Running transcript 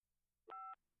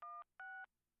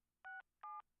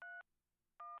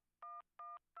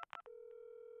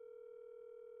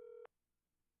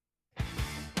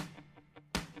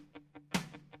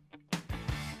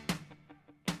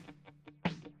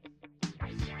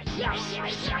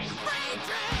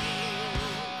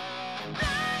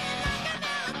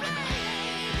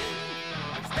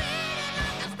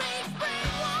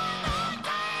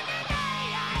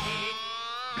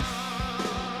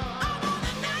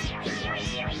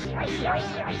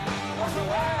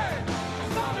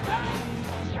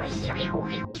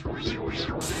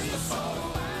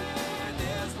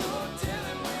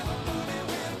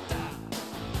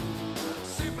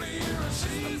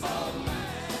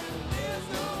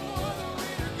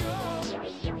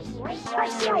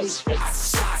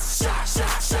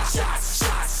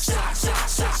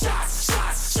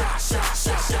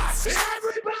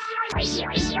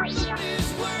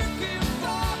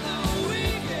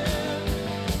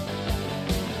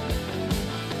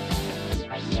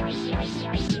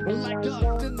Like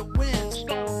dust in the wind,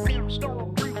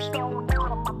 storm, creep, storm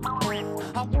out of my mind.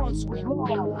 I once was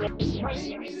lost.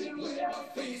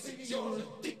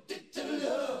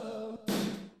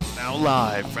 Now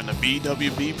live from the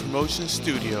BWB Promotion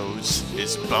Studios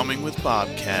is Bumming with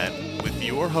Bobcat with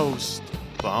your host,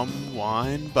 Bum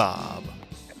Wine Bob.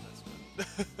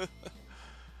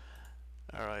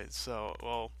 Alright, so,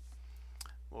 well,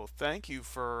 thank you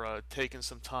for taking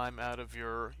some time out of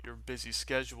your busy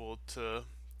schedule to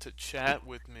chat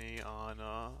with me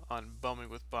on Bumming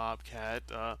with Bobcat.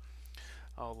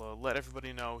 I'll let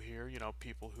everybody know here,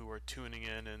 people who are tuning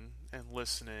in and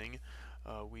listening.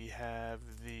 We have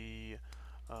the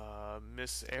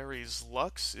Miss Aries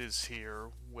Lux is here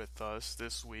with us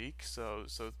this week. So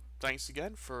thanks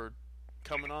again for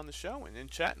coming on the show and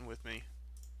chatting with me.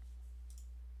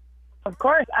 Of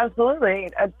course, absolutely.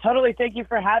 Totally thank you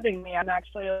for having me. I'm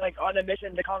actually on a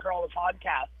mission to conquer all the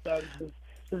podcasts. So this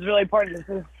is really important. This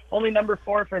is only number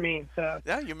 4 for me. So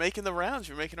yeah, you're making the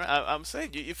rounds. I'm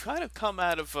saying you've kind of come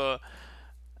out of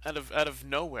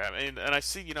nowhere. I mean, and I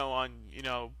see on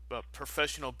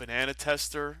Professional Banana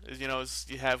Tester.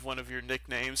 You have one of your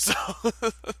nicknames.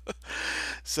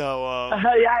 So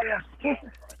yeah.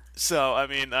 So I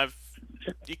mean,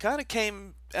 you kind of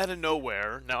came out of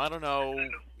nowhere. Now I don't know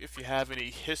if you have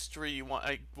any history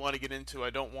I want to get into.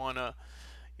 I don't want to,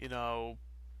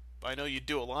 I know you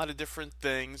do a lot of different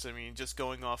things. I mean, just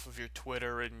going off of your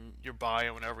Twitter and your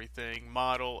bio and everything,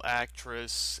 model,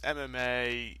 actress,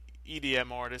 MMA, EDM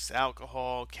artist,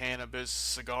 alcohol, cannabis,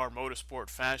 cigar,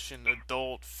 motorsport, fashion,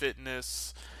 adult,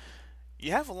 fitness.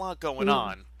 You have a lot going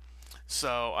on.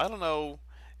 So I don't know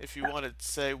if you want to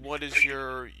say what is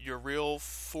your real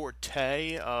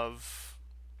forte of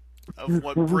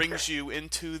what brings you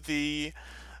into the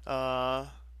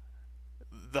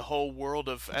whole world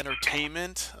of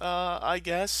entertainment, I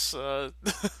guess.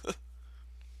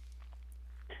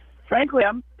 Frankly,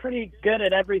 I'm pretty good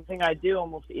at everything I do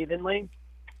almost evenly.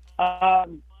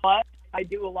 But I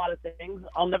do a lot of things.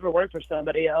 I'll never work for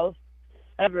somebody else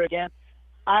ever again.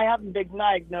 I haven't been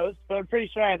diagnosed, but I'm pretty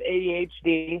sure I have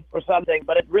ADHD or something.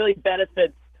 But it really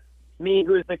benefits me,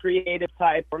 who is the creative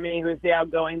type, or me, who is the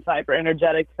outgoing type, or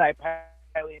energetic type,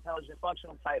 highly intelligent,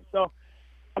 functional type. So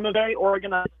I'm a very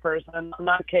organized person. I'm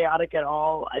not chaotic at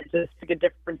all. I just pick a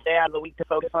different day out of the week to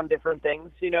focus on different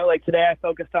things. Like today I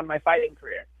focused on my fighting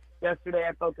career. Yesterday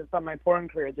I focused on my porn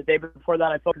career. The day before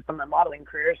that I focused on my modeling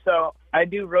career. So I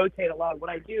do rotate a lot.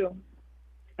 What I do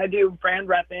brand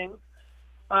repping.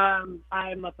 I'm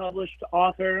a published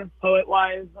author,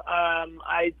 poet-wise.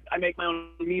 I make my own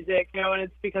music, and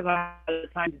it's because I have the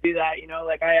time to do that.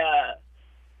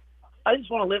 I just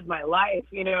want to live my life,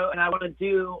 and I want to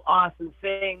do awesome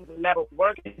things and never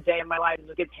work a day in my life and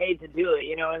just get paid to do it,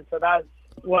 and so that's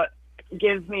what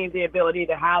gives me the ability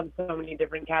to have so many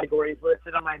different categories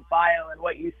listed on my bio. And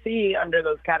what you see under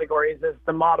those categories is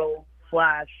the model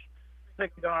 /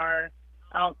 cigar,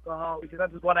 alcohol, because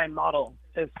that's what I model,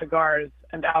 is cigars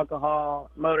and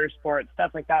alcohol, motorsport,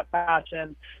 stuff like that,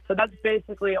 fashion. So that's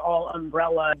basically all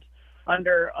umbrellaed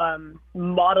under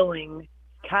modeling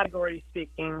category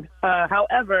speaking.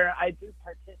 However, I do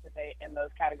participate in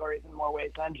those categories in more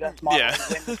ways than just modeling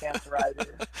when the cancer rises.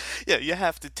 Yeah, you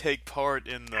have to take part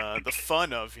in the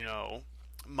fun of,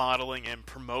 modeling and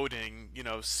promoting,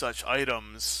 such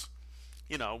items.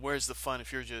 Where's the fun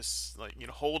if you're just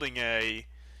holding a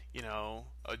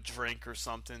drink or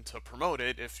something to promote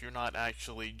it if you're not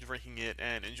actually drinking it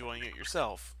and enjoying it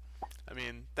yourself? I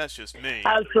mean, that's just me.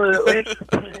 Absolutely.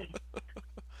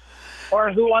 Or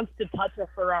who wants to touch a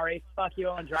Ferrari? Fuck you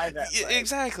and drive it. Yeah,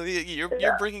 exactly.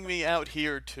 You're bringing me out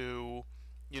here to,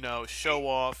 show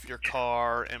off your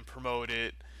car and promote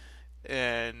it.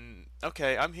 And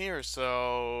okay, I'm here,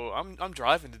 so I'm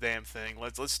driving the damn thing.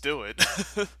 Let's do it.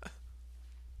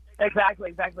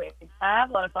 Exactly. I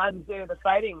have a lot of fun too. The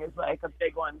fighting is a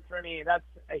big one for me. That's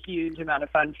a huge amount of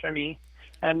fun for me.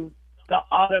 And the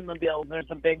automobiles, there's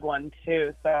a big one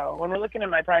too. So when we're looking at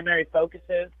my primary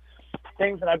focuses,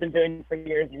 things that I've been doing for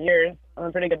years and years, I'm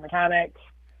a pretty good mechanic.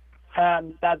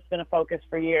 That's been a focus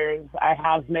for years. I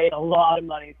have made a lot of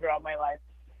money throughout my life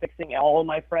fixing all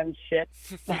my friends' shit,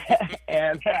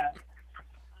 and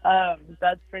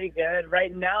that's pretty good.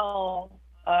 Right now,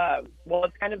 well,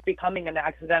 it's kind of becoming an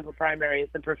accidental primary.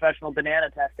 It's in professional banana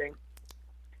testing.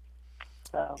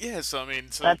 So Yeah, so I mean,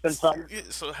 that's been fun.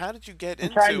 so how did you get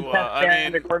I'm trying to into? test I mean,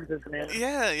 standard courses, man.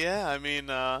 yeah. I mean,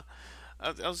 I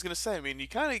was gonna say. I mean, you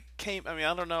kind of came. I mean,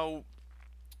 I don't know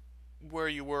where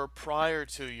you were prior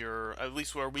to your. At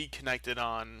least where we connected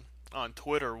on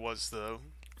Twitter was the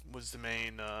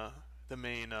main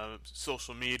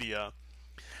social media.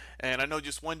 And I know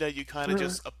just one day you kind of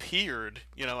just appeared,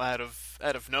 out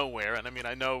of nowhere. And I mean,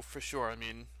 I know for sure. I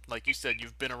mean, like you said,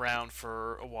 you've been around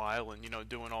for a while and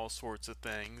doing all sorts of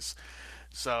things.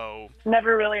 So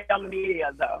Never really on the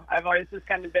media though. I've always just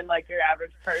kind of been like your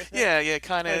average person. yeah,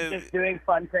 kind of. Just doing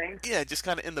fun things. Yeah, just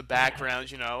kind of in the background,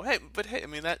 Hey, but hey, I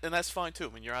mean that's fine too.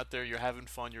 I mean, you're out there, you're having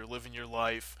fun, you're living your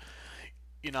life.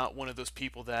 You're not one of those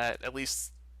people that at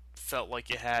least felt like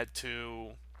you had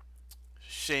to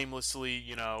shamelessly,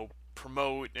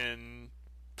 promote and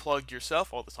plug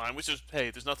yourself all the time, which is, hey,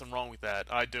 there's nothing wrong with that.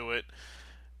 I do it.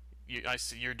 I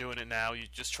see you're doing it now. You're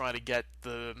just trying to get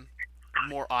the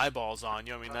more eyeballs on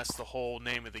you. I mean, that's the whole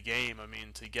name of the game. I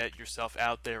mean, to get yourself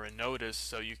out there and noticed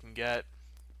so you can get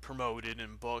promoted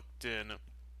and booked and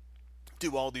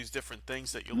do all these different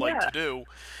things that you like to do.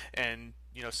 And,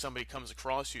 somebody comes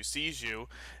across you, sees you,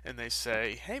 and they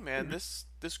say, hey, man, this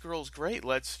girl's great.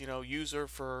 Let's, use her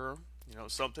for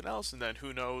something else, and then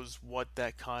who knows what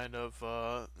that kind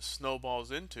of snowballs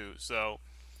into. So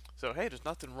hey, there's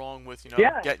nothing wrong with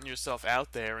getting yourself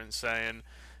out there and saying,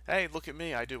 hey, look at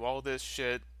me, I do all this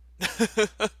shit.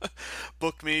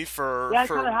 Book me for I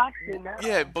kind of have to now.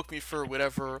 yeah, book me for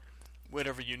whatever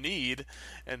you need,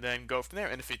 and then go from there.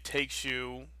 And if it takes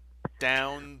you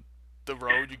down the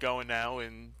road you're going now,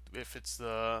 and if it's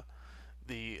the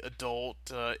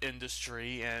adult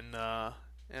industry and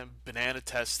banana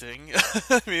testing.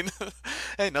 I mean,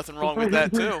 hey, nothing wrong with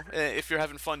that too. If you're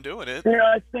having fun doing it.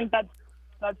 I think that's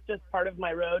just part of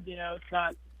my road. It's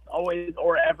not always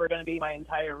or ever going to be my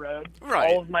entire road.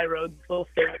 Right. All of my roads will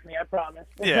stay with me, I promise.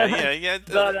 Yeah.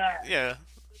 But yeah.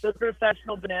 the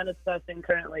professional banana testing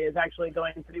currently is actually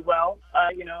going pretty well.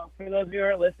 For those of you who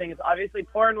are listening, it's obviously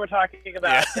porn we're talking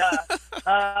about.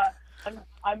 Yeah.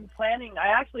 I'm planning. I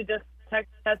actually just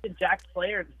tested Jack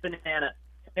Slayer's banana.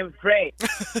 It was great.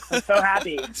 I'm so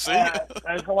happy. It was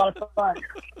a lot of fun.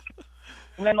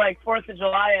 And then, 4th of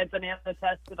July, I had banana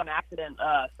tested on accident.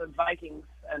 Some Vikings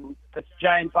and this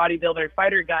giant bodybuilder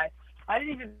fighter guy. I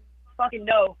didn't even fucking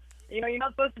know. You're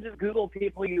not supposed to just Google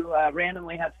people you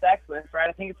randomly have sex with, right?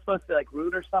 I think it's supposed to be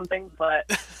rude or something, but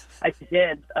I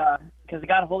did because it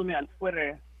got a hold of me on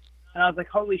Twitter, and I was like,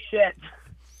 holy shit.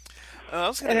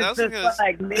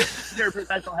 Major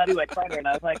professional heavyweight fighter, and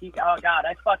I was like, oh god,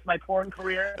 I fucked my porn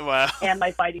career and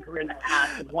my fighting career in the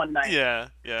ass in one night. Yeah.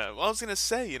 Well, I was gonna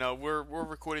say, we're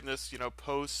recording this,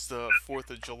 post the 4th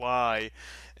of July,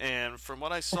 and from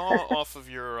what I saw off of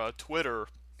your Twitter,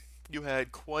 you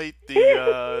had quite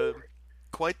the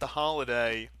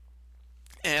holiday,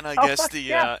 and I guess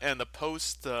and the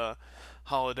post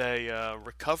holiday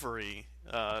recovery.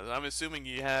 I'm assuming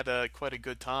you had quite a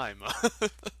good time.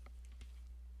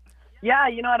 Yeah,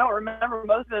 I don't remember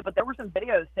most of it, but there were some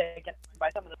videos taken by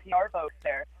some of the PR folks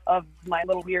there of my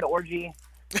little weird orgy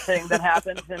thing that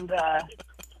happened, and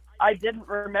I didn't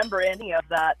remember any of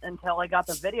that until I got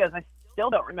the videos. I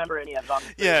still don't remember any of them.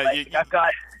 Yeah, I've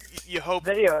got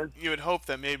videos. You would hope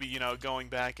that maybe, going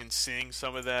back and seeing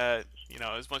some of that,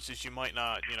 as much as you might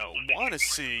not, want to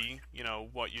see,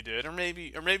 what you did, or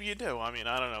maybe you do. I mean,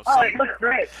 I don't know. Oh, it looks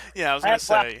great. Yeah, I was going to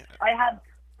say. I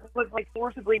was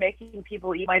forcibly making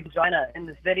people eat my vagina in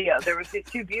this video. There was these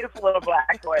two beautiful little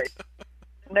black boys,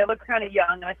 and they look kind of young,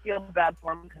 and I feel bad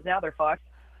for them because now they're fucked.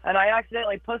 And I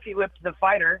accidentally pussy whipped the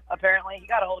fighter. Apparently, he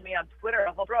got a hold of me on Twitter.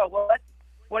 I was like, bro, what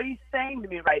are you saying to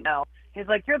me right now? He's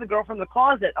like, you're the girl from the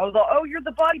closet. I was like, oh, you're the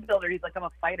bodybuilder. He's like, I'm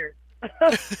a fighter.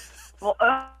 Well,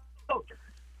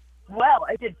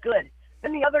 I did good.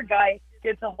 Then the other guy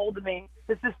gets a hold of me.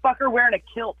 This fucker wearing a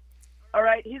kilt. All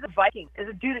right, he's a Viking. He's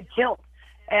a dude in kilt.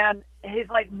 And he's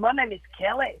like, my name is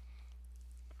Kelly.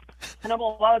 And I'm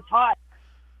all, well, it's hot.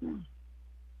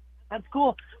 That's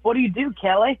cool. What do you do,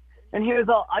 Kelly? And he was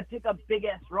all, I pick up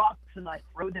big-ass rocks and I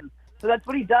throw them. So that's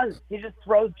what he does. He just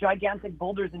throws gigantic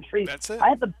boulders and trees. That's it. I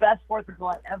had the best 4th of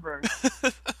July ever.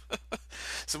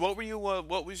 So what were you?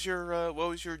 What was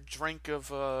your drink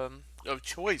of of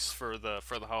choice for the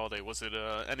holiday? Was it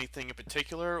anything in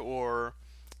particular, or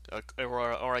I can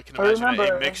I imagine a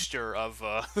remember, mixture of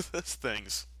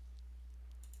things.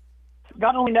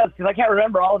 God only knows, because I can't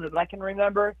remember all of it, but I can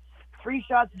remember 3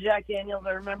 shots of Jack Daniels.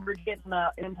 I remember getting an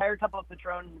entire cup of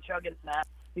Patron and chugging that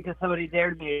because somebody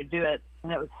dared me to do it,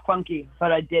 and it was funky,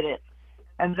 but I did it.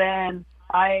 And then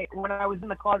when I was in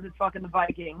the closet fucking the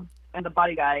Viking and the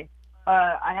body guy,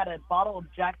 I had a bottle of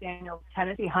Jack Daniels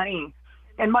Tennessee Honey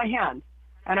in my hand,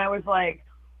 and I was like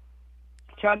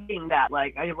chugging that.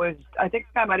 Like I think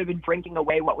I might have been drinking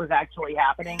away what was actually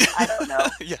happening. I don't know.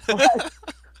 Yeah. But it was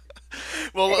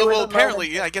Well, a moment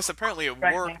apparently, yeah, I guess apparently it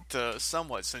frightening. worked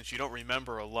somewhat since you don't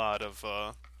remember a lot of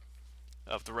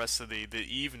the rest of the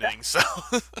evening. So,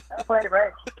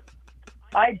 Right.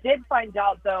 I did find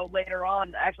out though later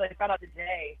on. Actually, I found out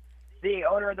today. The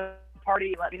owner of the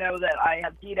party let me know that I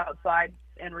had peed outside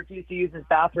and refused to use his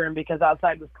bathroom because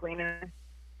outside was cleaner.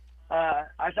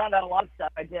 I found out a lot of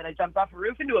stuff. I did. I jumped off a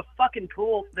roof into a fucking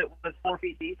pool that was 4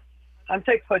 feet deep. I'm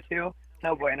 6'2".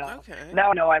 No bueno. okay.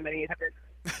 Now I know I'm an 800.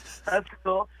 That's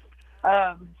cool.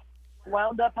 Um,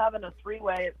 wound up having a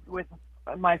three-way with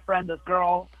my friend, this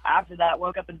girl. After that,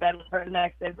 woke up in bed with her the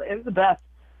next day. It was the best.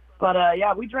 But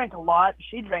yeah, we drank a lot.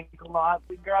 She drank a lot.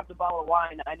 We grabbed a bottle of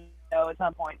wine, I know, at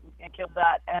some point and killed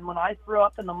that. And when I threw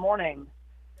up in the morning,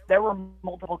 there were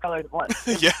multiple colors at once.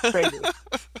 It Yeah. was crazy.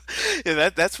 Yeah,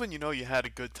 that's when you know you had a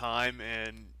good time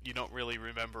and you don't really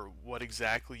remember what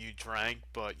exactly you drank,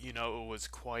 but you know it was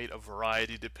quite a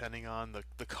variety depending on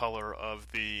the color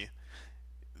of the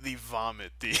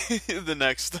vomit the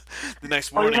next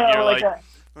Oh, morning. yeah, You're like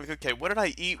like, okay, what did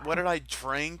I eat? What did I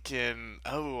drink? And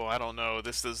oh, I don't know.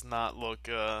 This does not look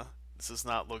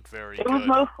very it was good.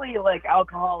 mostly like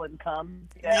alcohol and cum.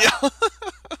 Yeah. Yeah.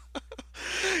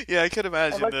 Yeah, I could I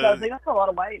imagine. looked at it, I was like, that's a lot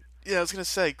of white. Yeah, I was gonna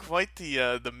say quite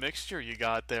the mixture you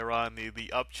got there on the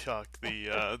upchuck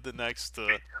the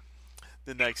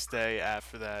next day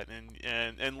after that, and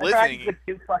I tried living. to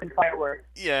do fucking fireworks.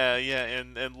 Yeah, yeah,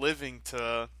 and living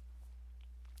to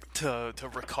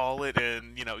recall it,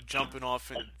 and jumping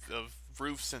off of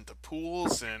roofs into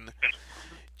pools and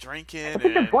drinking. That's a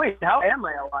good And point. How am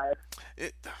I alive?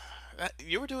 it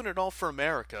you were doing it all for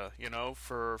America,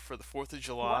 for the 4th of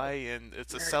July, and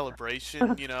it's a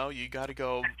celebration. You got to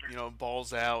go,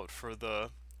 balls out for the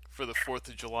 4th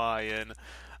of July, and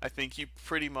I think you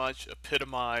pretty much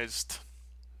epitomized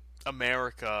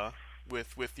America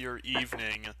with your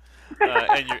evening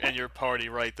and your party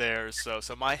right there. So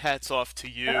my hat's off to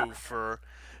you for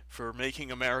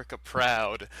making America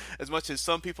proud. As much as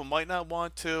some people might not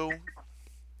want to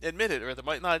admit it, or they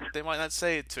might not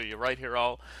say it to you. Right here,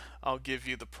 I'll give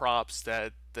you the props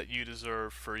that you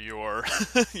deserve for your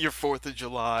your 4th of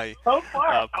July So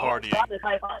far, partying.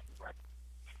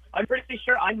 I'm pretty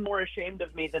sure I'm more ashamed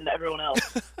of me than everyone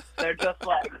else. They're just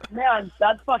like, man,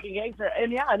 that's fucking gangster.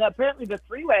 And yeah, and apparently the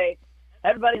three-way,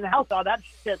 everybody in the house saw that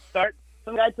shit start.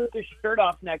 Some guy took his shirt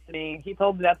off next to me. He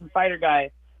told me that's a fighter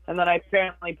guy. And then I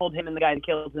apparently pulled him and the guy that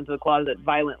killed into the closet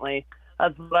violently.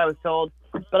 That's what I was told.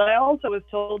 But I also was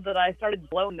told that I started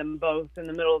blowing them both in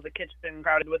the middle of the kitchen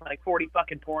crowded with like 40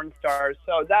 fucking porn stars.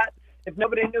 So that, if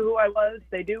nobody knew who I was,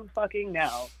 they do fucking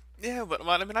now. Yeah, but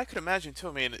I mean, I could imagine too.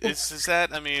 I mean, is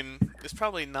that? I mean, it's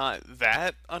probably not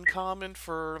that uncommon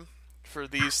for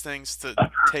these things to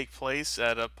take place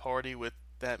at a party with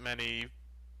that many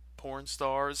porn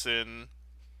stars and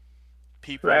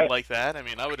people Right. like that. I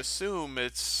mean, I would assume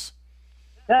it's.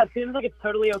 Yeah, it seems like it's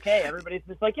totally okay. Everybody's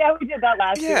just like, yeah, we did that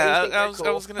last year. Yeah, We think I they're was I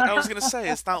cool. was gonna I was gonna say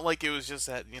it's not like it was just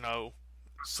at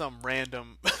some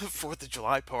random 4th of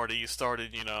July party you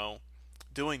started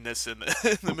doing this in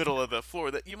in the middle of the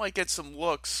floor. That you might get some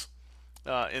looks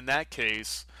in that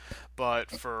case,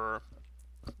 but for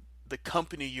the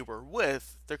company you were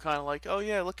with, they're kind of like, oh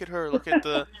yeah, look at her, look at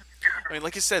the. I mean,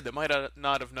 like you said, they might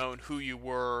not have known who you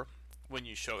were when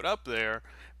you showed up there,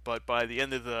 but by the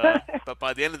end of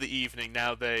the evening,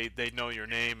 now they know your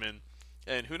name,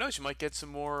 and who knows, you might get some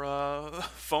more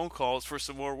phone calls for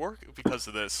some more work because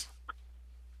of this.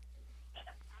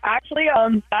 Actually,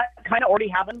 that kind of already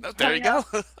happened. Oh, there you go.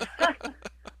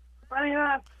 Funny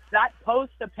enough, that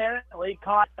post apparently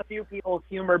caught a few people's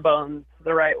humor bones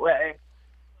the right way.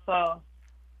 So,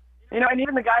 and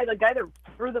even the guy that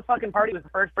threw the fucking party was the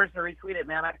first person to retweet it,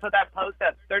 man. I put that post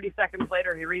up 30 seconds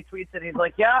later, he retweets it. He's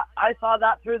like, yeah, I saw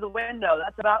that through the window.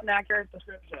 That's about an accurate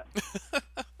description.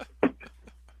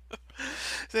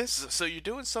 So you're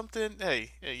doing something.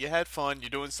 Hey, you had fun. You're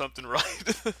doing something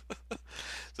right.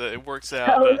 So it works out.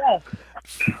 Hell yeah.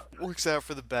 Works out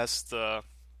for the best that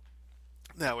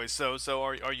way. So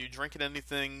are you drinking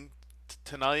anything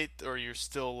tonight, or you're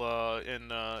still in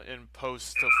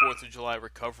post Fourth of July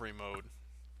recovery mode?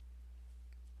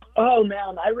 Oh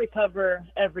man, I recover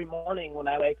every morning when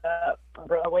I wake up.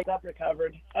 I wake up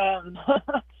recovered.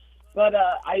 But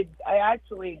I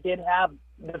actually did have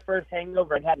the first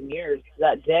hangover I'd had in years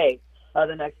that day.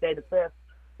 The next day, the fifth.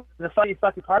 The funny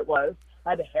fucking part was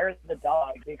I had to hair the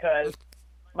dog because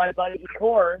my buddy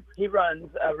Core, he runs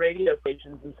radio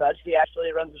stations and such. He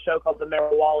actually runs a show called The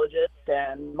Marijuologist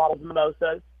and models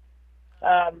mimosas.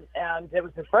 And it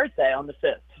was his birthday on the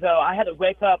 5th. So I had to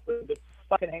wake up with this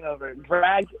fucking hangover,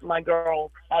 drag my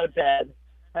girl out of bed,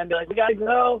 and be like, we gotta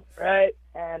go, right?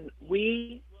 And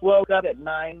we woke up at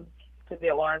 9 to the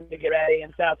alarm to get ready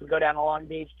and stuff to go down to Long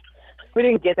Beach. We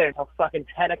didn't get there until fucking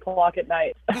 10 o'clock at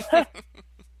night.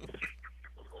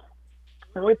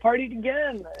 And we partied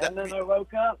again, and then I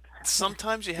woke up.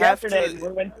 Sometimes you have Yesterday, to.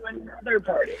 we went to another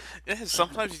party. Yeah,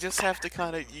 sometimes you just have to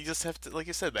like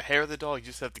you said, the hair of the dog. You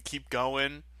just have to keep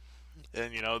going,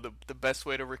 and the best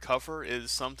way to recover is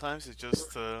sometimes is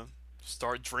just to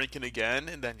start drinking again,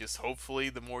 and then just hopefully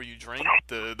the more you drink,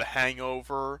 the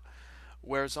hangover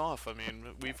wears off. I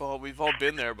mean, we've all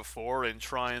been there before, and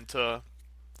trying to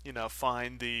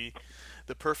find the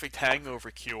perfect hangover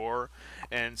cure,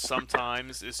 and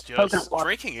sometimes it's Coconut just water.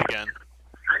 drinking again.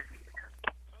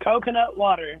 Coconut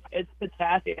water. It's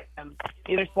potassium.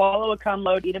 Either swallow a cum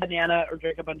load, eat a banana, or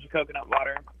drink a bunch of coconut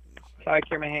water. That's how I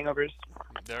cure my hangovers.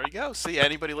 There you go. See,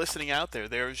 anybody listening out there,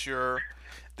 there's your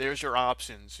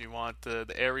options. You want the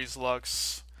Aries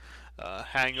Lux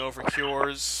hangover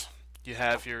cures. You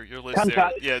have your list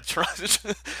there. Yeah,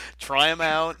 try them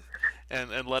out,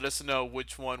 and let us know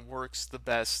which one works the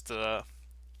best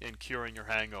in curing your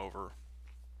hangover.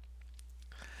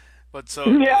 But so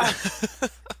Yeah.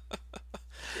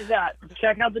 Yeah,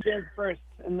 check out the disc first,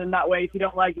 and then that way, if you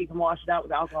don't like it, you can wash it out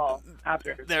with alcohol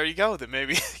after. There you go. Then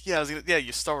maybe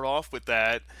you start off with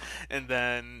that, and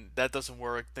then that doesn't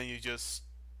work. Then you just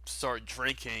start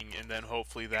drinking, and then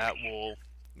hopefully that will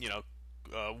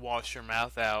wash your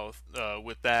mouth out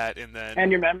with that, and then And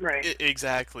your memory.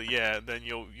 Exactly, yeah. Then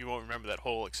you won't remember that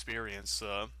whole experience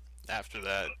after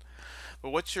that. But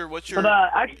what's your But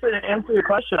actually, to answer your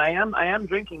question, I am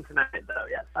drinking tonight, though.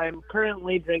 Yes, I am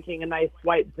currently drinking a nice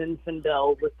white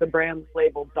Zinfandel with the brand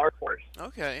labeled Dark Horse.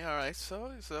 Okay, all right. So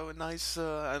a nice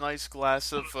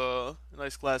glass of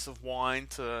wine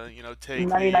to take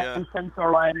 99 cents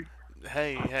or wine.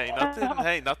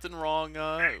 nothing wrong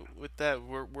with that.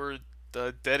 We're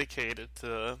dedicated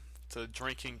to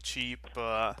drinking cheap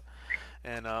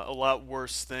and a lot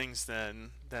worse things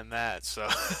than that. So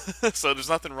so there's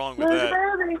nothing wrong with that.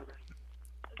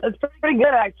 That's pretty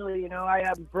good, actually.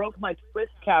 I broke my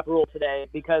twist cap rule today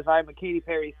because I'm a Katy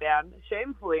Perry fan.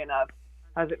 Shamefully enough,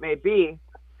 as it may be,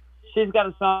 she's got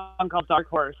a song called Dark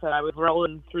Horse, and I was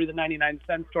rolling through the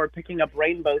 99-cent store picking up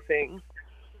rainbow things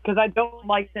because I don't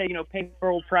like to, pay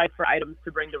full price for items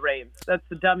to bring to raves. That's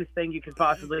the dumbest thing you could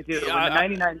possibly do. Yeah, when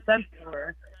the 99-cent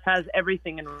store has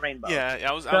everything in rainbow. Yeah,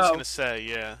 I was gonna say,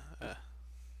 yeah.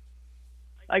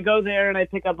 I go there and I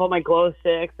pick up all my glow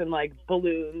sticks and like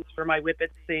balloons for my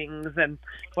Whippets things and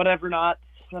whatever not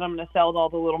that I'm going to sell to all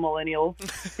the little millennials.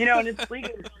 And it's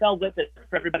legal to sell Whippets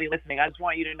for everybody listening. I just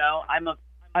want you to know I'm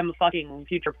a fucking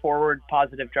future forward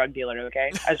positive drug dealer,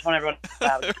 okay? I just want everyone to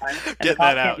have a time. Get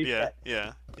that out, yeah.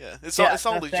 It's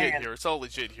all legit saying. here. It's all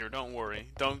legit here. Don't worry.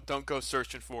 Don't go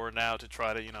searching for it now to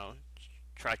try to,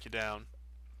 track you down.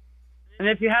 And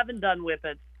if you haven't done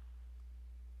Whippets,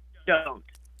 don't.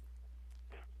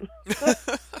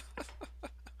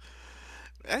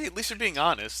 Hey, at least you're being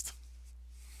honest.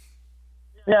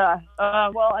 Yeah.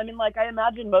 Well, I mean, I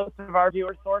imagine most of our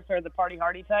viewer source are the party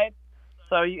hardy type.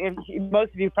 So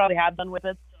most of you probably have done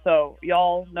Whippets. So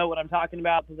y'all know what I'm talking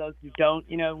about. For those who don't,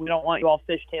 we don't want you all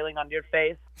fishtailing onto your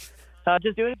face.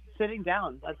 Just do it sitting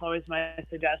down. That's always my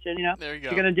suggestion. There you go.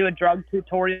 If you're gonna do a drug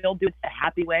tutorial, do it a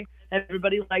happy way.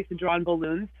 Everybody likes to draw on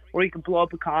balloons, or you can blow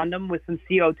up a condom with some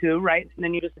CO2, right? And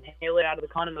then you just inhale it out of the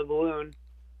condom of the balloon,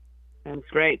 and it's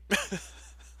great.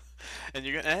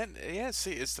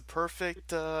 See, it's the perfect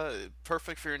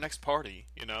for your next party.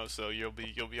 So you'll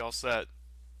be all set.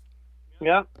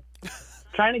 Yep.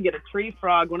 Trying to get a tree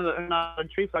frog, one of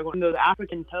those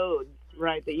African toads,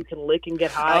 right, that you can lick and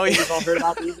get high. Oh, yeah. You've all heard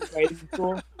about these in grade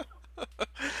school.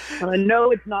 I know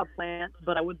it's not plants,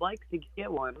 but I would like to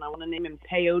get one. I want to name him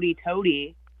Peyote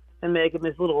Toady and make him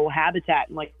his little habitat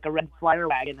in a red flyer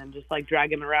wagon and just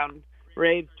drag him around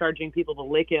raves, charging people to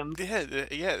lick him.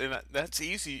 Yeah, and that's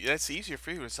easy. That's easier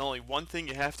for you. It's only one thing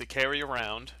you have to carry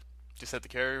around. Just have to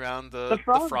carry around the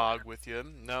frog with you.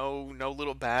 No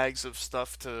little bags of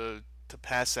stuff to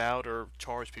pass out or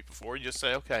charge people for. You just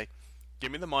say, okay,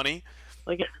 Give me the money.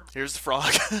 Like it. Here's the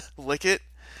frog. Lick it.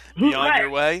 Be on your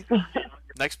way. Right.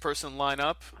 Next person line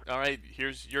up. All right,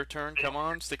 here's your turn. Come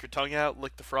on, stick your tongue out,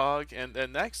 lick the frog, and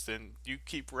then next, and you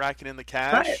keep racking in the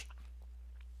cash. Right.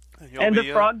 You'll And be,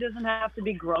 the frog doesn't have to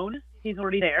be grown. He's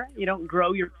already there. You don't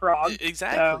grow your frog.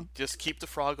 exactly. So. Just keep the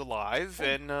frog alive,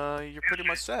 and you're pretty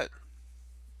much set.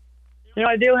 You know,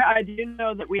 I do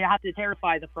know that we have to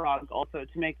terrify the frog also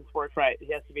to make this work right.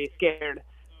 He has to be scared.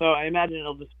 So I imagine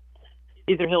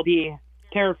he'll be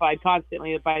terrified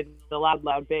constantly by the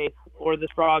loud bass, or this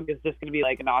frog is just going to be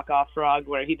like a knockoff frog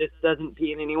where he just doesn't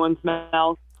pee in anyone's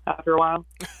mouth after a while.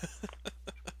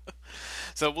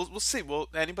 So we'll see. Well,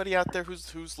 anybody out there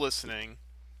who's listening,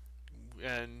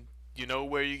 and you know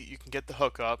where you can get the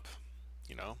hookup,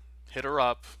 hit her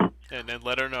up and then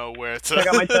let her know where it's. Check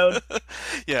out my toad.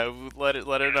 Yeah, let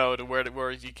her know to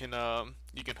where you can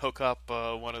hook up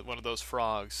one of those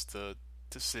frogs to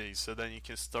see. So then you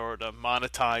can start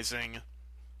monetizing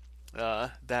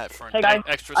that for Hey guys,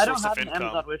 extra I don't source have of an income.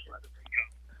 Amazon wish list.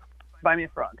 Buy me a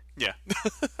frog. Yeah,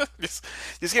 just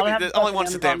give me all I want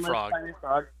is a damn frog. Buy me a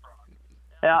frog.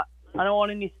 Yeah, I don't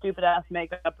want any stupid ass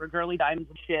makeup or girly diamonds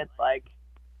and shit. Like,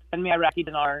 send me Iraqi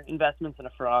dinar investments in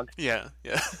a frog. Yeah.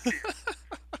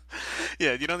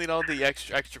 Yeah, you don't need all the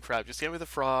extra crap. Just give me the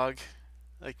frog.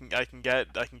 I can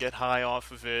get high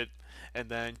off of it, and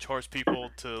then charge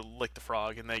people to lick the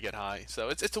frog, and they get high. So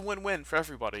it's a win-win for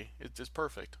everybody. It's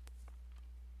perfect.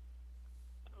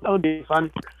 That would be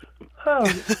fun. Oh.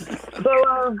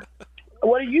 So,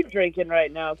 what are you drinking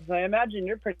right now? Because I imagine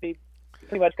you're pretty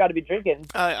much got to be drinking.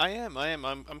 I am.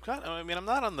 I'm kind of. I mean, I'm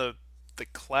not on the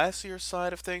classier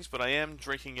side of things, but I am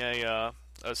drinking a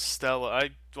Stella.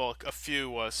 A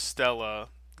few Stella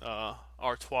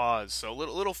Artois, so a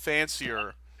little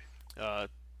fancier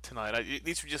tonight.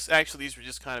 These were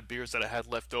just kind of beers that I had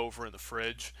left over in the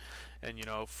fridge, and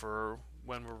for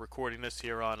when we're recording this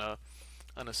here on a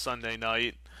Sunday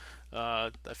night,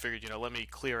 I figured let me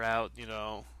clear out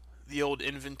the old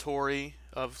inventory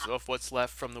of what's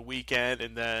left from the weekend,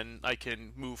 and then I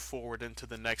can move forward into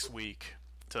the next week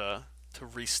to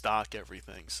restock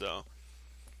everything. So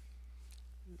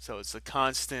it's a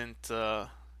constant,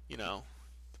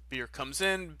 beer comes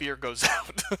in, beer goes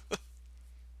out.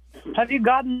 Have you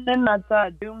gotten in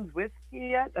that Dooms whiskey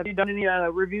yet? Have you done any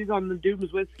reviews on the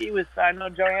Dooms whiskey? I know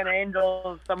Joanna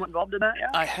Angel is somewhat involved in that.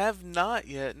 Yeah. I have not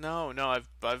yet. No.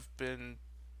 I've been.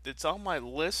 It's on my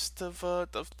list of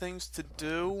things to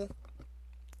do,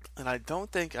 and I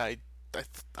don't think I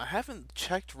haven't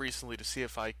checked recently to see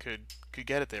if I could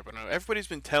get it there. But everybody's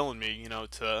been telling me,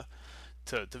 to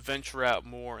venture out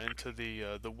more into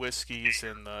the whiskeys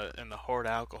and the hard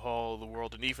alcohol of the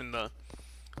world, and even the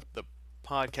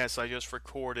podcast I just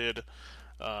recorded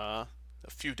a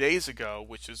few days ago,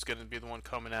 which is going to be the one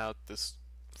coming out this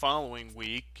following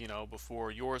week,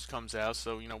 before yours comes out.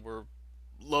 So we're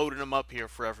loading them up here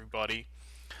for everybody.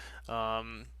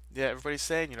 Everybody's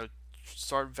saying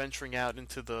start venturing out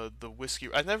into the whiskey.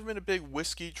 I've never been a big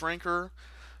whiskey drinker,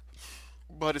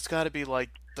 but it's got to be like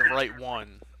the right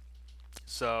one.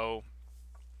 So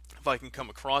if I can come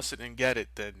across it and get it,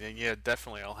 then yeah,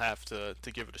 definitely I'll have to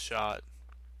give it a shot.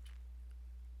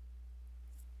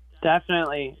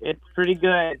 Definitely, it's pretty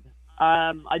good.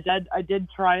 I did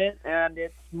try it, and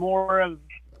it's more of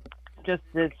just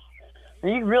this.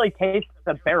 You can really taste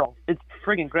the barrel. It's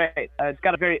freaking great. It's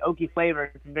got a very oaky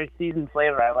flavor. It's a very seasoned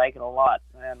flavor. I like it a lot,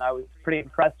 and I was pretty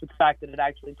impressed with the fact that it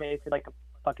actually tasted like a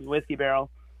fucking whiskey barrel.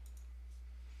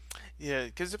 Yeah,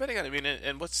 because depending on,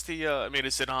 and what's the,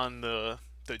 is it on the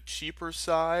cheaper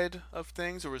side of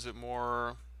things, or is it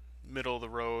more middle of the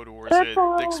road, or is it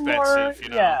expensive? More,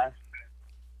 yeah.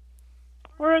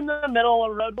 We're in the middle of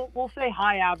the road. We'll say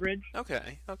high average.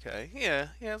 Okay, yeah.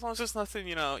 As long as it's nothing,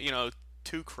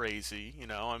 too crazy.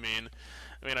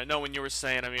 I know when you were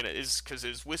saying,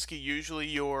 is whiskey usually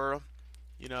your,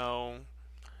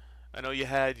 I know you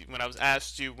had, when I was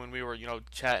asked you when we were,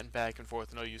 chatting back and forth,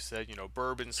 I know you said,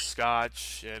 bourbon,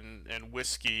 scotch, and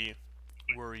whiskey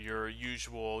were your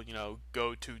usual,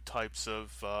 go-to types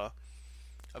of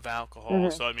alcohol.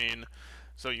 Mm-hmm.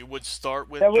 So you would start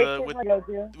with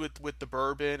with the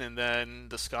bourbon, and then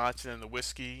the scotch, and then the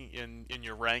whiskey in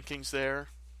your rankings there.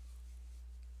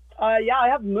 Yeah, I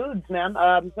have moods, man.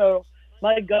 So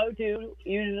my go-to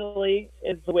usually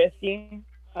is the whiskey.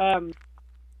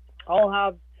 I'll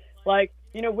have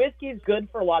whiskey is good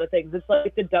for a lot of things. It's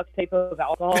like the duct tape of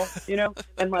alcohol, and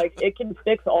it can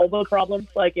fix all those problems.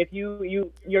 Like if you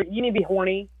need to be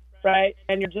horny, right,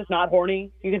 and you're just not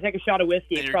horny, you can take a shot of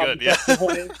whiskey. You're good, yeah.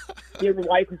 Horny. Your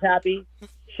wife is happy.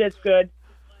 Shit's good.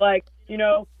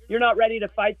 You're not ready to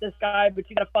fight this guy, but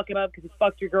you gotta fuck him up because he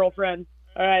fucked your girlfriend.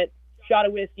 All right, shot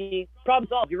of whiskey, problem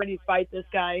solved. You're ready to fight this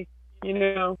guy. You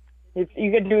know,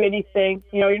 you can do anything.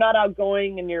 You know, you're not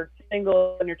outgoing and you're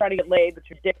single and you're trying to get laid, but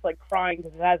your dick's like crying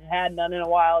because it hasn't had none in a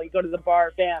while. You go to the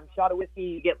bar, bam, shot of whiskey,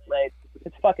 you get laid.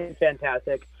 It's fucking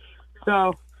fantastic.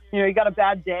 So, you know, you got a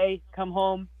bad day, come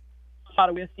home, shot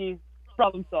of whiskey,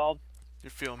 problem solved.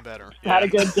 You're feeling better. Had a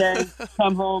good day,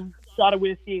 come home, shot of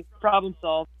whiskey, problem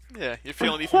solved. Yeah, you're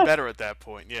feeling even better at that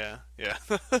point. Yeah.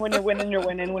 When you're winning, you're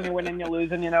winning. When you're winning, you're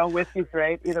losing. You know, whiskey's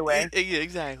great either way. Yeah,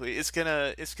 exactly. It's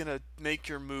gonna make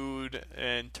your mood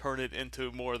and turn it into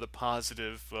more of the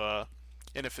positive.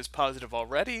 And if it's positive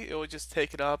already, it will just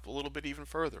take it up a little bit even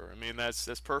further. I mean, that's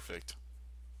perfect.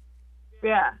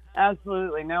 Yeah,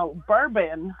 absolutely. Now,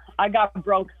 bourbon, I got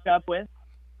broke up with.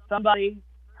 Somebody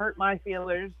hurt my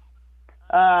feelers.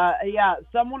 Yeah,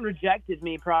 someone rejected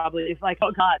me probably. It's like,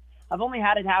 oh, God. I've only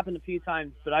had it happen a few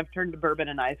times, but I've turned to bourbon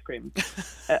and ice cream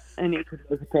in each of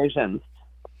those occasions.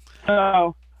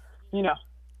 So, you know.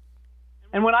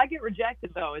 And when I get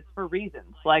rejected, though, it's for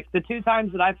reasons. Like, the 2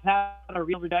 times that I've had a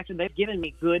real rejection, they've given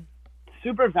me good,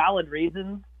 super valid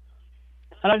reasons.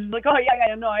 And I was just like, oh,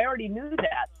 yeah, no, I already knew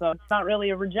that. So it's not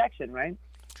really a rejection, right?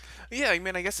 Yeah, I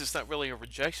mean, I guess it's not really a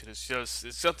rejection.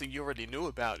 It's something you already knew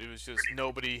about. It was just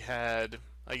nobody had,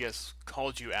 I guess,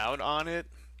 called you out on it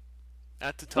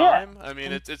at the time. Yeah. I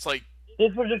mean, it's like...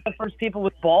 These were just the first people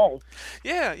with balls.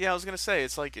 Yeah, I was going to say,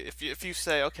 it's like, if you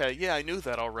say, okay, yeah, I knew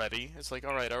that already, it's like,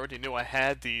 all right, I already knew I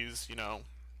had these, you know,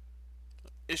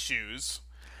 issues,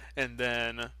 and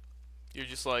then you're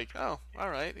just like, oh, all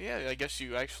right, yeah, I guess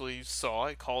you actually saw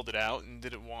it, called it out, and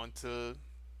didn't want to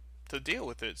deal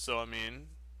with it. So, I mean,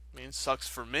 it sucks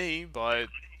for me, but,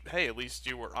 hey, at least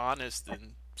you were honest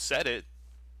and said it.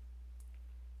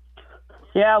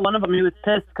 Yeah, one of them, he was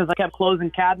pissed because I kept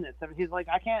closing cabinets. I mean, he's like,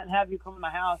 I can't have you come to my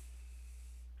house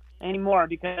anymore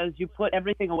because you put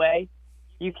everything away.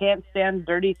 You can't stand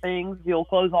dirty things. You'll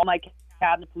close all my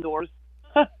cabinets and doors.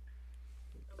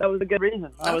 That was a good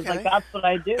reason. I was like, that's what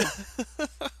I do.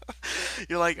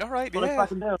 You're like, all right, what yeah. I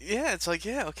fucking do. Yeah, it's like,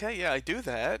 yeah, okay, yeah, I do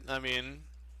that. I mean,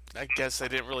 I guess I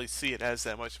didn't really see it as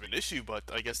that much of an issue, but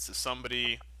I guess to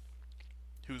somebody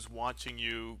who's watching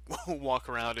you walk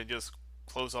around and just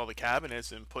close all the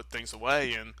cabinets and put things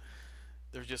away, and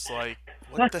they're just like,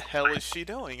 what the hell is she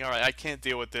doing? All right, I can't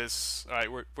deal with this. All right,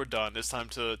 we're done. It's time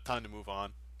to move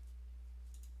on.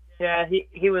 Yeah,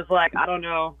 he was like, I don't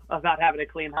know about having a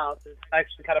clean house. It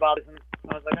actually kind of bothers him.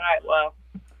 I was like, all right, well,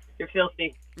 you're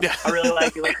filthy. Yeah. I really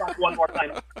like you. Let's talk one more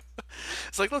time.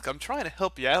 It's like, look, I'm trying to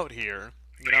help you out here.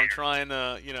 You know, I'm trying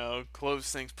to, you know,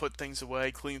 close things, put things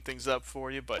away, clean things up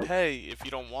for you. But hey, if you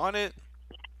don't want it,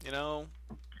 you know,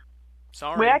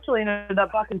 sorry. We actually ended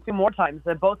up fucking 2 more times.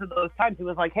 And both of those times, he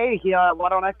was like, hey, why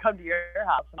don't I come to your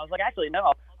house? And I was like, actually,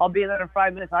 no. I'll be there in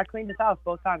 5 minutes. I cleaned his house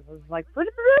both times. I was like,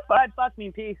 fine, fuck me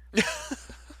in peace.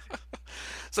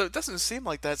 So it doesn't seem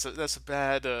like that's a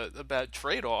bad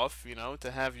trade-off, you know,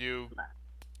 to have you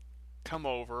come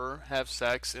over, have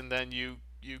sex, and then you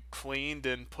cleaned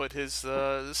and put his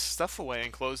stuff away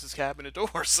and closed his cabinet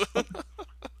doors.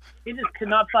 He just could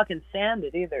not fucking stand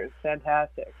it either. It's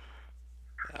fantastic.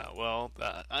 Well,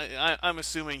 I'm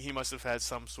assuming he must have had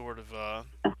some sort of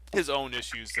his own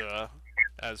issues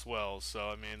as well. So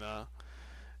I mean,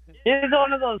 he's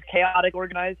one of those chaotic,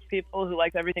 organized people who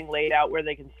likes everything laid out where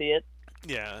they can see it.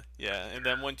 Yeah. And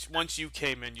then once you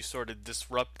came in, you started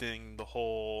disrupting the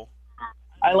whole.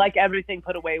 I like everything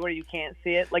put away where you can't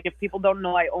see it. Like if people don't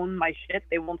know I own my shit,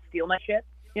 they won't steal my shit.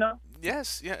 You know?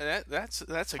 Yes, yeah, that's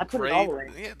I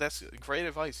great. That's great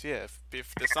advice. Yeah,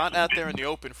 if it's not out there in the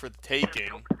open for the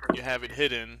taking, you have it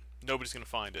hidden. Nobody's gonna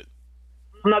find it.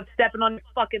 I'm not stepping on your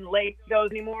fucking Legos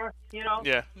anymore. You know?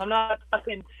 Yeah. I'm not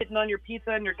fucking sitting on your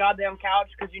pizza and your goddamn couch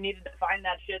because you needed to find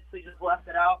that shit, so you just left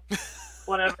it out.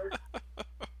 Whatever.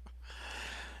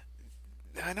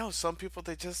 I know some people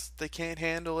they can't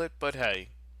handle it, but hey,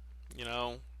 you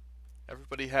know,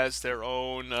 everybody has their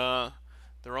own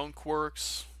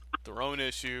quirks, their own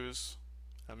issues.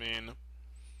 I mean,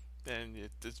 and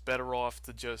it's better off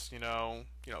to just you know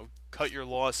cut your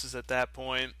losses at that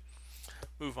point,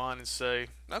 move on and say,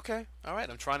 okay, all right,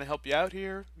 I'm trying to help you out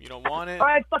here. You don't want it. All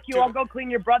right, fuck you. I'll go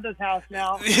clean your brother's house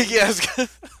now. Yes,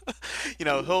 you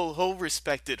know he'll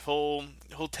respect it. He'll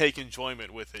take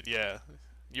enjoyment with it. Yeah,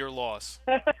 your loss.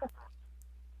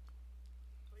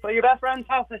 Well, your best friend's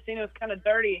house, I seen it was kind of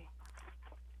dirty.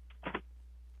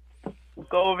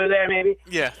 Go over there, maybe.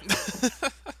 Yeah.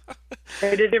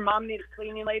 Hey, did your mom need a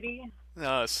cleaning lady?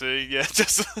 See, yeah,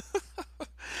 just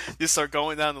start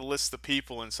going down the list of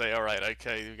people and say, all right,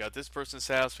 okay, we got this person's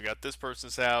house, we got this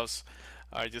person's house.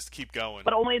 All right, just keep going.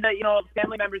 But only the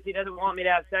family members he doesn't want me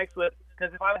to have sex with,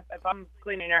 because if I'm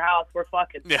cleaning your house, we're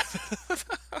fucking. Yeah.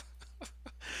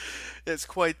 It's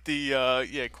quite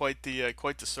the quite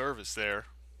the service there.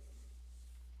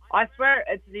 I swear,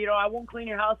 it's I won't clean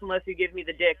your house unless you give me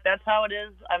the dick. That's how it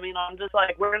is. I mean, I'm just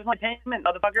like, where's my payment,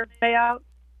 motherfucker? Pay out.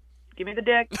 Give me the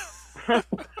dick.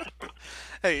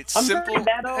 Hey, it's I'm simple. very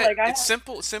bad, though. Hey, Like, it's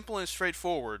simple and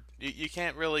straightforward. You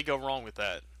can't really go wrong with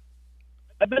that.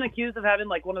 I've been accused of having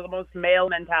like one of the most male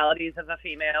mentalities as a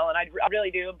female, and I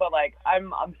really do. But like,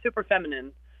 I'm super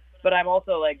feminine, but I'm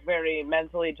also like very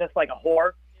mentally just like a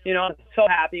whore. I'm so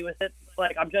happy with it.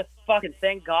 Like, I'm just fucking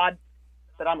thank God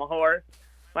that I'm a whore.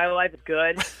 My life is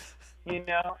good.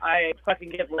 I fucking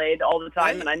get laid all the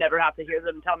time, and I never have to hear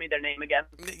them tell me their name again.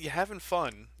 You're having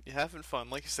fun. You're having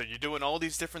fun. Like I said, you're doing all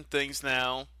these different things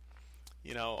now.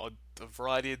 A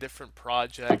variety of different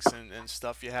projects and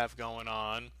stuff you have going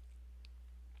on.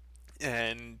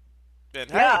 And Yeah,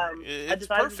 hey, I it's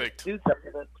decided perfect. to do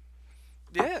something with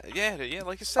it. Yeah.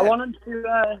 Like I said, I wanted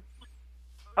to.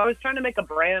 I was trying to make a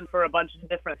brand for a bunch of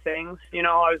different things. I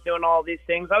was doing all these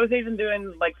things. I was even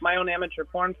doing like my own amateur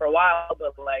porn for a while,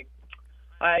 but like,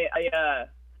 I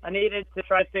needed to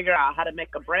try to figure out how to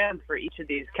make a brand for each of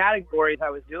these categories I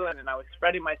was doing, and I was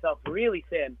spreading myself really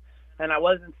thin, and I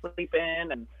wasn't sleeping,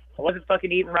 and I wasn't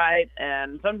fucking eating right,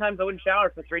 and sometimes I wouldn't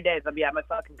shower for 3 days. I'd be at my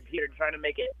fucking computer trying to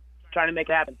make it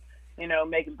happen.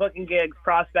 Making booking gigs,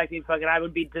 prospecting, fucking, I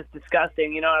would be just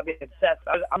disgusting. I'd be obsessed.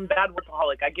 I'm a bad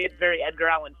workaholic. I get very Edgar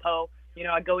Allan Poe.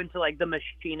 I go into like the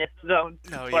machinist zone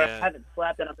where I haven't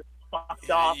slept and I'm just fucked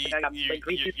off. And I got like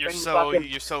greasy you're string so fucking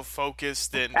you're so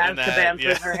focused and Azkaban that.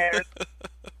 prisoner hair.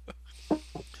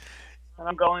 And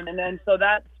I'm going, and then so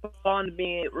that spawned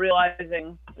me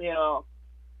realizing, I'm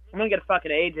gonna get a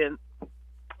fucking agent.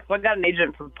 So I got an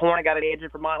agent for porn. I got an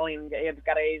agent for modeling. I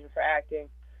got an agent for acting.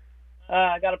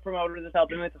 I got a promoter that's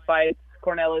helping me with the fights,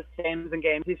 Cornelis, James and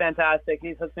Games. He's fantastic.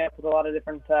 He's hooked me up with a lot of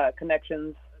different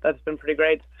connections. That's been pretty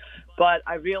great. But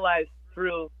I realized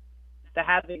through the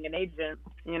having an agent,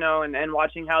 and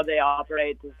watching how they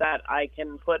operate, is that I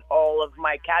can put all of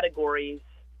my categories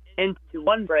into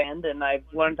one brand, and I've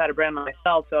learned how to brand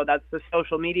myself. So that's the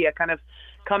social media kind of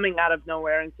coming out of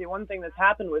nowhere. And see, one thing that's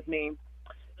happened with me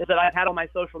is that I've had all my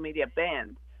social media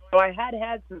banned. So I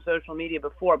had some social media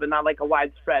before, but not like a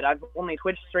widespread. I've only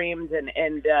Twitch streamed and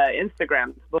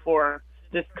Instagram before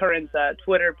this current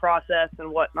Twitter process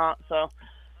and whatnot. So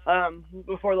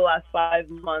before the last 5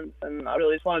 months, and I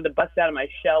really just wanted to bust out of my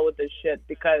shell with this shit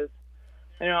because,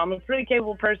 I'm a pretty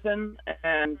capable person,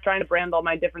 and trying to brand all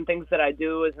my different things that I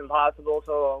do is impossible.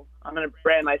 So I'm going to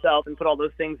brand myself and put all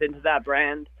those things into that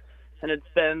brand. And it's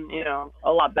been,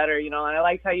 a lot better, and I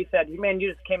liked how you said, man,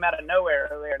 you just came out of nowhere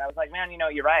earlier. And I was like, man,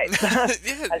 you're right.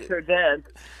 Yeah, I sure did.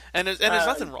 and there's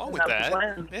nothing wrong with that.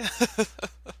 Yeah.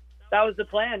 That was the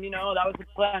plan, that was the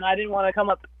plan. I didn't want to come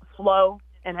up slow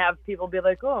and have people be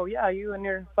like, oh, yeah, you and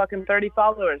your fucking 30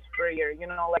 followers for a year.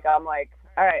 I'm like,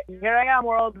 all right, here I am,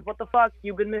 world. What the fuck?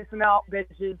 You've been missing out,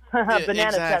 bitches. Banana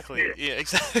exactly. test.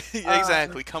 Yeah,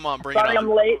 exactly. Come on, bring it Sorry on.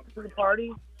 I'm late to the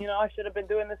party. I should have been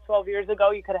doing this 12 years ago.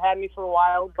 You could have had me for a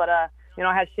while, but, I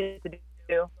had shit to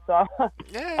do. So,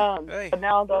 Hey. But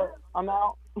now, though, I'm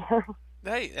out.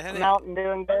 I'm out and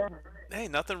doing good. Hey,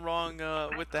 nothing wrong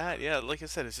with that. Yeah, like I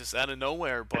said, it's just out of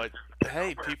nowhere. But,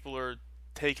 hey, people are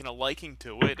taking a liking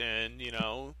to it and,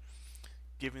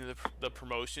 giving the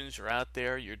promotions. You're out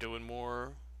there. You're doing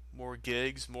more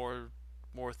gigs, more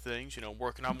things.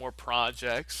 Working on more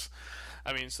projects.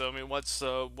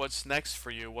 What's next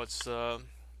for you?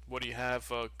 What do you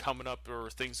have coming up, or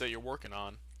things that you're working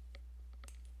on?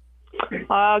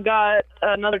 I got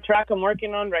another track I'm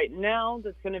working on right now.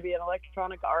 That's going to be an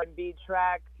electronic R&B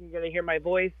track. You're going to hear my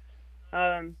voice.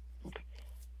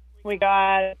 We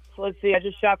got, let's see, I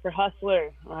just shot for Hustler.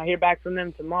 I hear back from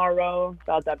them tomorrow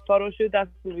about that photo shoot. That's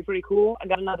going to be pretty cool. I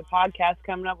got another podcast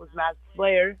coming up with Matt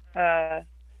Slayer,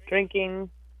 drinking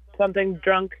something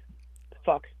drunk.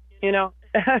 Fuck. Yeah.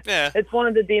 It's one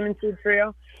of the Demon Seed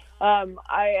trio. I'm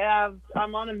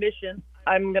on a mission.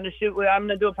 I'm gonna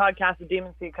do a podcast with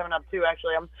Demon Seed coming up too.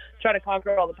 Actually, I'm trying to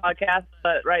conquer all the podcasts,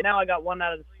 but right now I got one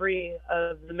out of the 3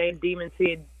 of the main Demon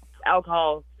Seed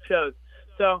alcohol shows.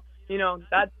 So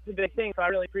that's a big thing. So I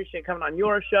really appreciate coming on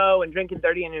your show and drinking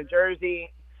dirty in New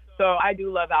Jersey. So I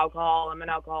do love alcohol. I'm an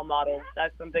alcohol model.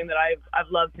 That's something that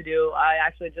I've loved to do. I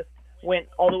actually just went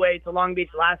all the way to Long Beach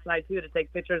last night too to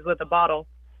take pictures with a bottle.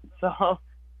 So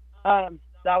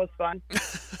that was fun.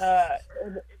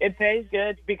 It pays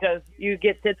good because you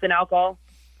get tips and alcohol,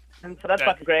 and so that's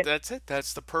fucking great. That's it.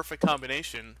 That's the perfect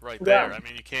combination right there. Yeah. I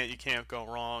mean, you can't go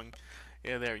wrong.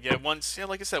 Yeah, there. Yeah,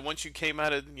 like I said, once you came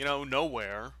out of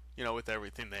nowhere, with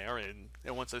everything there, and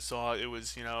once I saw it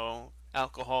was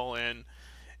alcohol and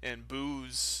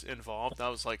booze involved. I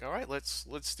was like, all right,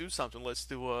 let's do something. Let's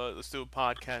do a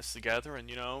podcast together, and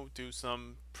do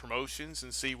some promotions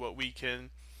and see what we can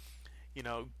you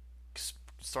know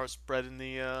start spreading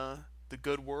the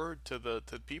good word to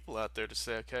people out there to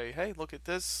say, okay, hey, look at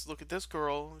this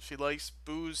girl. She likes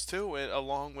booze too,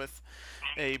 along with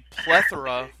a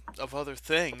plethora of other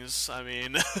things. I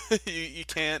mean, you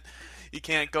can't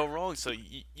go wrong. So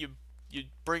you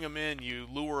bring them in, you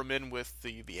lure them in with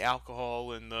the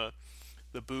alcohol and the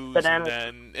booze, and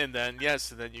Bananas. then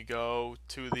yes, and then you go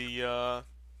to the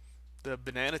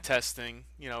banana testing,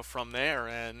 from there,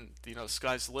 and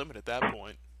sky's the limit at that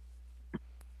point.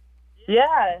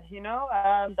 Yeah,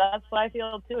 that's what I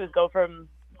feel too. Is go from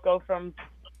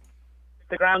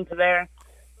the ground to there.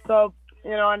 So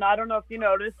and I don't know if you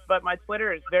noticed, but my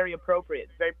Twitter is very appropriate.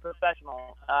 It's very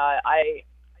professional. I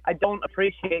don't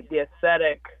appreciate the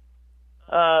aesthetic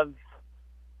of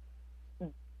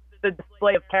the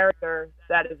display of character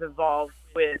that is involved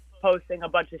with posting a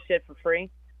bunch of shit for free.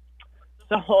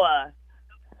 So,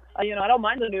 I don't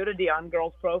mind the nudity on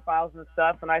girls' profiles and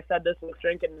stuff. And I said this was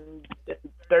drinking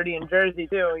 30 in Jersey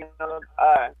too.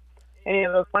 Any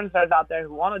of those porn stars out there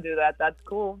who want to do that, that's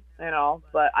cool.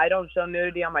 But I don't show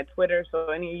nudity on my Twitter. So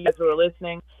any of you guys who are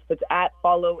listening, it's at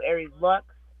follow Aries Lux.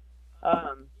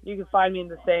 You can find me in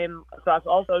the same across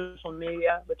all social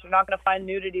media, but you're not going to find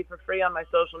nudity for free on my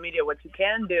social media. What you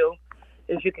can do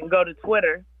is you can go to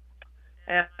Twitter,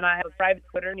 and I have a private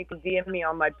Twitter, and you can DM me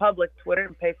on my public Twitter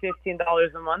and pay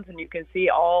 $15 a month, and you can see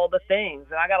all the things.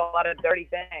 And I got a lot of dirty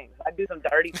things. I do some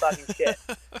dirty fucking shit.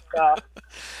 So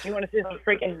you want to see some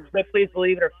freaking Please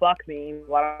Believe It or Fuck Me,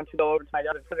 why don't you go over to my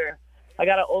other Twitter. I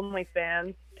got an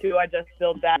OnlyFans, too. I just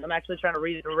built that. I'm actually trying to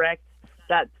redirect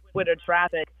that Twitter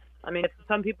traffic. I mean, if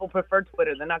some people prefer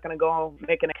Twitter, they're not going to go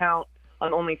make an account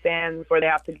on OnlyFans where they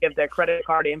have to give their credit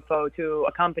card info to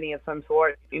a company of some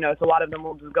sort. So a lot of them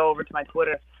will just go over to my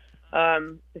Twitter.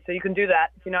 So you can do that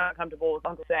if you're not comfortable with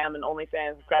Uncle Sam and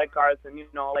OnlyFans and credit cards and,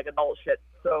 like adult shit.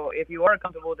 So if you are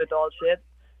comfortable with adult shit,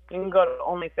 you can go to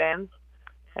OnlyFans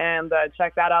and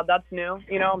check that out. That's new.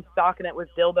 I'm stocking it with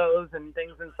dildos and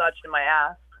things and such in my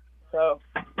ass. So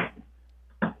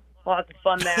lots of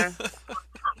fun there.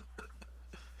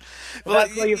 Well,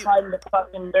 that's where you find the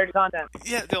fucking dirty content.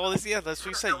 Yeah, well, that's what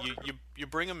you say. You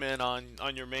bring them in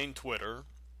on your main Twitter.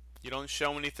 You don't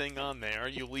show anything on there.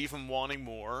 You leave them wanting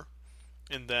more,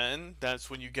 and then that's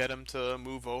when you get them to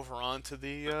move over onto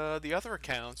the other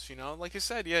accounts. Like you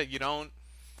said, yeah, you don't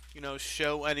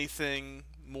show anything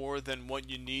more than what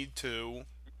you need to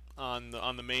on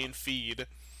the main feed,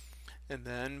 and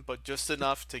then but just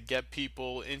enough to get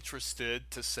people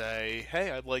interested to say, hey,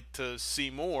 I'd like to see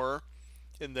more.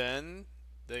 And then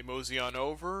they mosey on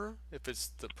over, if it's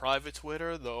the private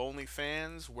Twitter, the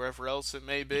OnlyFans, wherever else it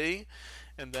may be,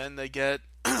 and then they get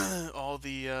all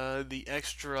the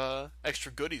extra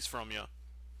goodies from you.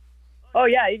 Oh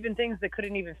yeah, even things that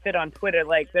couldn't even fit on Twitter.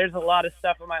 Like there's a lot of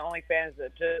stuff on my OnlyFans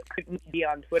that just couldn't be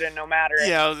on Twitter, no matter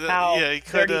how you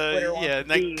could, dirty Twitter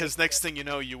because next thing you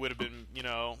know, you would have been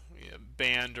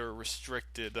banned or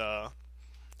restricted.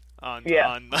 On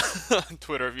on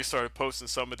Twitter, if you started posting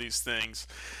some of these things,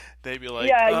 they'd be like,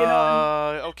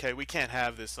 okay, we can't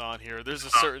have this on here. There's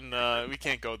a certain we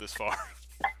can't go this far.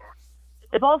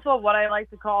 It's also what I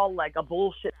like to call like a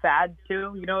bullshit fad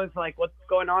too. It's like what's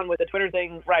going on with the Twitter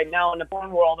thing right now in the porn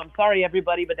world. I'm sorry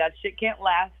everybody, but that shit can't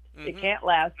last. Mm-hmm. It can't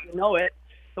last. You know it.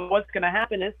 So what's going to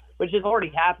happen is, which is already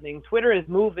happening, Twitter is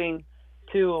moving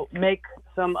to make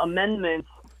some amendments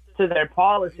to their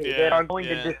policy that are going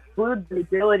to disclude the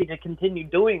ability to continue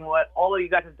doing what all of you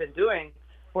guys have been doing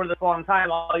for this long time.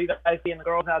 All you guys seeing the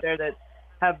girls out there that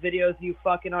have videos of you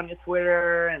fucking on your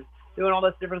Twitter and doing all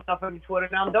this different stuff on your Twitter.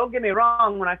 Now, don't get me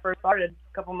wrong. When I first started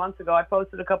a couple months ago, I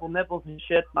posted a couple nipples and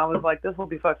shit. And I was like, this will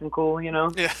be fucking cool,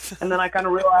 Yeah. And then I kind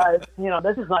of realized,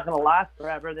 this is not going to last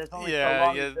forever. There's only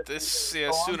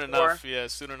so long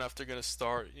soon enough they're going to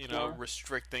start,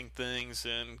 restricting things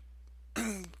and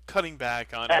cutting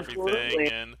back on everything,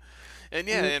 and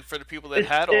and for the people that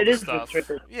had all the stuff,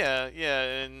 and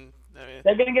I mean,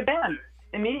 they're gonna get banned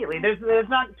immediately. There's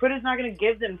not Twitter's not gonna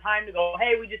give them time to go,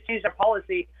 hey, we just changed our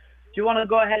policy. Do you want to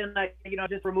go ahead and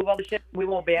just remove all the shit? We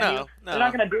won't ban you. No. They're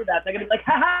not gonna do that. They're gonna be like,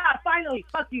 haha, finally,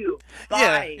 fuck you.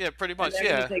 Bye. Yeah, pretty much. And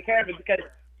they're gonna take care of it because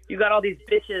you got all these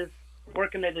bitches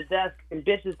working at the desk, and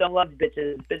bitches don't love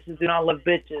bitches. Bitches do not love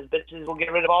bitches. Bitches will get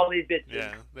rid of all these bitches.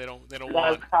 Yeah, they don't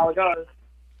want. That's how it goes.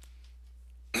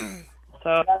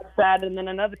 So that's sad. And then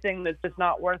another thing that's just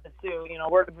not worth it too.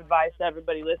 Word of advice to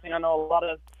everybody listening. I know a lot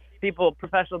of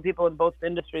professional people in both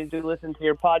industries do listen to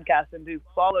your podcast and do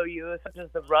follow you, such as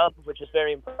the Rub, which is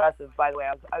very impressive, by the way.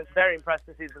 I was very impressed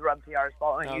to see the Rub PR is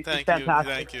following No, you. It's thank you,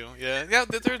 fantastic. thank you. Yeah, yeah,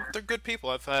 they're good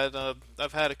people. I've had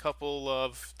a couple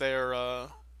of their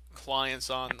clients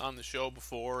on the show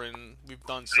before, and we've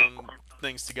done some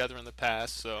things together in the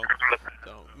past. So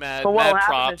But what'll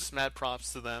happen mad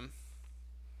props to them.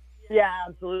 yeah,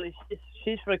 absolutely.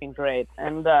 She's freaking great.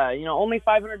 And, only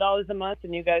 $500 a month,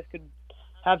 and you guys could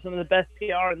have some of the best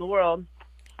PR in the world.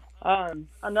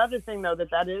 Another thing, though,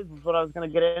 that is what I was going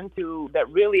to get into that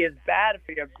really is bad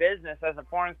for your business as a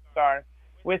porn star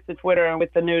with the Twitter and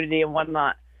with the nudity and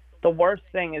whatnot. The worst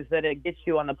thing is that it gets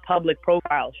you on the public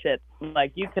profile shit.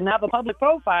 Like, you can have a public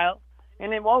profile,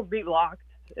 and it won't be locked,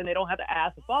 and they don't have to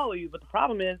ask to follow you. But the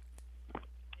problem is,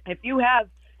 if you have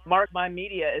marked my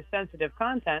media as sensitive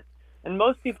content, and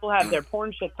most people have their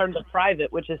porn shit turned to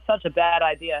private, which is such a bad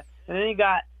idea. And then you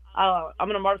got, I'm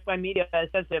going to mark my media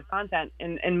as sensitive content.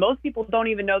 And most people don't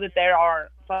even know that there are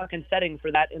fucking settings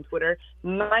for that in Twitter.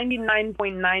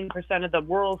 99.9% of the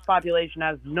world's population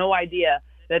has no idea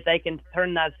that they can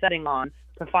turn that setting on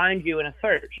to find you in a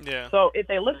search. Yeah. So if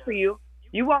they look for you,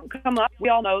 you won't come up. We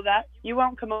all know that. You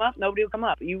won't come up. Nobody will come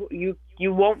up. You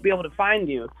won't be able to find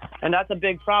you. And that's a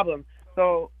big problem.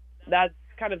 So that's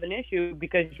kind of an issue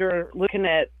because you're looking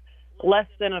at less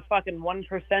than a fucking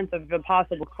 1% of the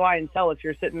possible clientele if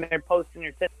you're sitting there posting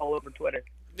your tits all over Twitter.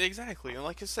 Exactly, and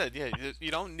like I said, yeah,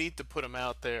 you don't need to put them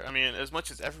out there. I mean, as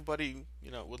much as everybody,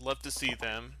 would love to see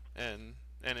them and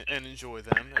enjoy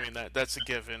them. I mean, that's a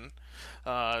given.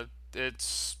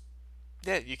 It's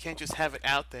yeah, you can't just have it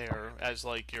out there as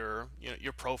like your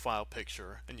your profile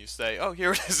picture, and you say, oh,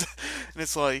 here it is, and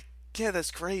it's like, yeah, that's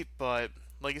great, but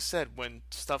like I said, when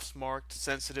stuff's marked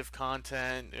sensitive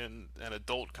content and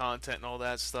adult content and all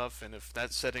that stuff, and if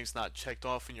that setting's not checked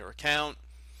off in your account,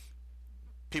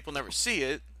 people never see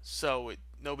it, so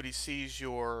nobody sees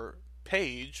your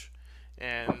page,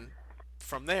 and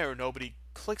from there, nobody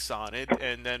clicks on it,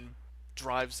 and then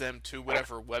drives them to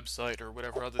whatever website or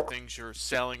whatever other things you're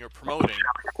selling or promoting.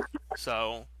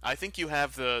 So I think you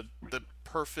have the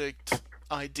perfect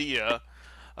idea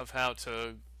of how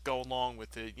to go along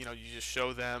with it. You just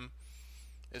show them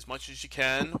as much as you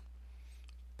can,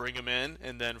 bring them in,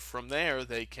 and then from there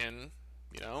they can,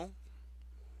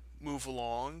 move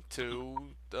along to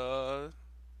the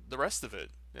rest of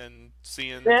it and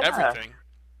seeing everything.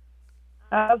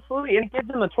 Absolutely, and it gives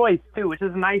them a choice too, which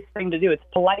is a nice thing to do. It's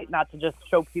polite not to just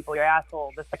show people your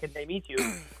asshole the second they meet you.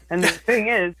 And the thing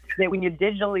is that when you're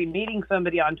digitally meeting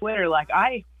somebody on Twitter, like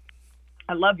I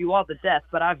love you all to death,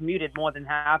 but I've muted more than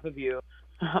half of you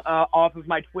off of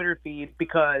my Twitter feed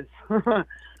because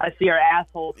I see your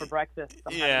asshole for breakfast.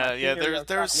 Yeah.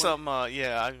 There's some.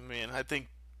 Yeah, I mean, I think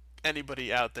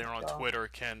anybody out there on Twitter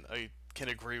can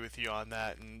agree with you on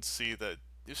that and see that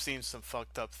you've seen some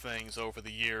fucked up things over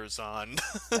the years on.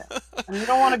 And you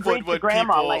don't want to greet your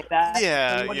grandma people, like that.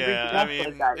 Yeah. I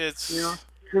mean, like it's.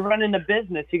 You're running a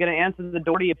business. You're gonna answer the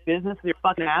door to your business with your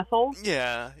fucking asshole.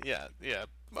 Yeah.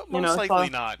 Most likely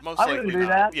not. Most I likely do not.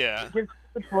 that. Yeah. Give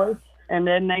the choice. And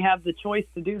then they have the choice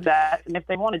to do that. And if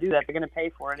they want to do that, they're going to pay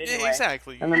for it anyway.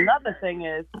 Exactly. And another thing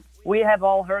is, we have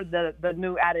all heard the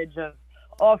new adage of,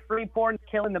 oh, free porn's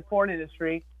killing the porn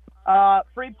industry.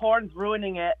 Free porn's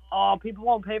ruining it. Oh, people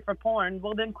won't pay for porn.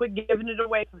 Well, then quit giving it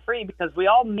away for free because we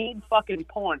all need fucking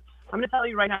porn. I'm going to tell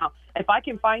you right now, if I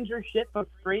can find your shit for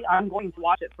free, I'm going to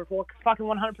watch it for fucking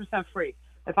 100% free.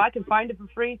 If I can find it for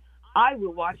free, I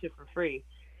will watch it for free.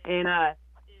 And,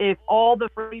 if all the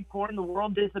free porn in the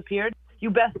world disappeared,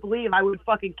 you best believe I would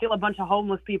fucking kill a bunch of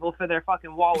homeless people for their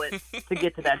fucking wallet to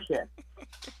get to that shit.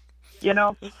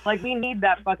 Like, we need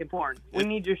that fucking porn. We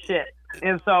need your shit.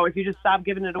 And so if you just stop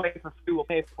giving it away for free, we'll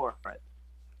pay for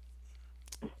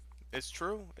it. It's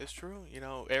true.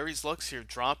 Aries Lux here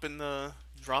dropping the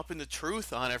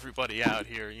truth on everybody out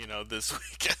here, this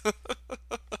week.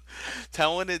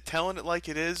 telling it like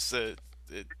it is.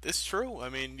 It's true. I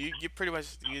mean, you pretty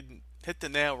much hit the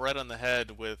nail right on the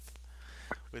head with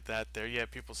that there. Yeah,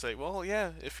 people say, well,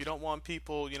 yeah, if you don't want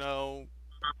people,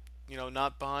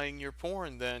 not buying your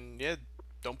porn, then yeah,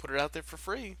 don't put it out there for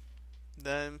free.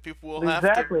 Then people will have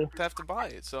to buy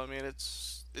it. So I mean,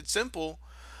 it's simple.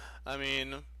 I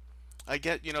mean, I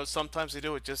get, sometimes they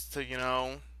do it just to,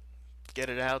 get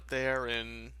it out there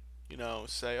and,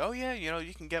 say, oh yeah,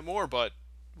 you can get more, but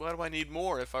why do I need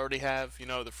more if I already have,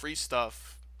 the free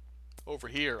stuff over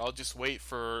here? I'll just wait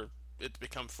for it to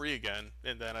become free again,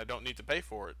 and then I don't need to pay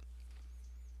for it.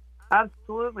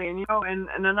 Absolutely. And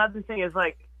and another thing is,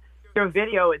 like, your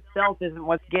video itself isn't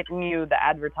what's getting you the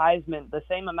advertisement. The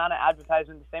same amount of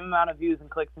advertisement, the same amount of views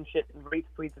and clicks and shit and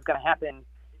retweets is going to happen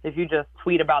if you just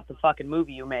tweet about the fucking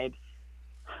movie you made.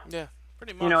 Yeah,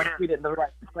 pretty You know, much. and tweet it in the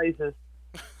right places.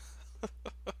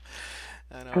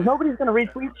 I Because know. nobody's gonna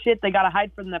retweet shit they gotta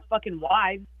hide from their fucking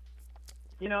wives.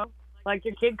 You know, like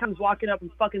your kid comes walking up in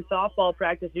fucking softball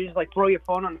practice, you just like throw your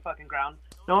phone on the fucking ground.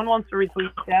 No one wants to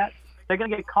retweet that. They're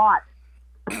gonna get caught.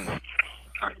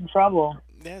 In trouble.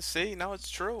 Yeah, see, no, it's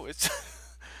true. It's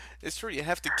it's true. You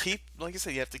have to keep, like I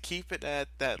said, you have to keep it at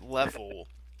that level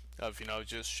of,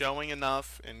 just showing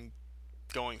enough and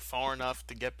going far enough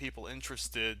to get people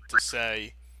interested to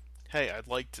say, "Hey, I'd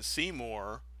like to see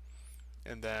more,"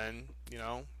 and then,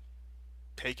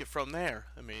 take it from there.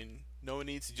 I mean, no one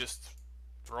needs to just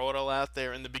throw it all out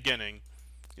there in the beginning.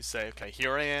 You say, "Okay,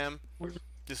 here I am.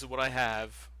 This is what I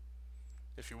have.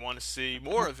 If you want to see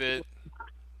more of it,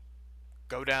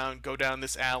 go down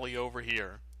this alley over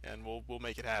here, and we'll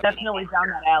make it happen." Definitely down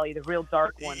that alley, the real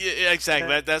dark one. Yeah,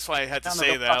 exactly. That's why I had to Down the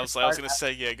say real that. I was fucking gonna dark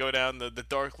say, yeah, go down the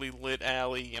darkly lit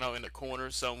alley, in the corner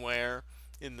somewhere,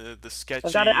 in the sketchy.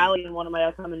 I've got an alley in one of my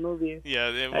upcoming movies. Yeah,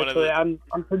 in one Actually, of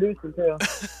I'm producing too.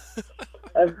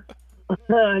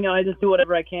 I know, I just do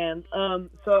whatever I can.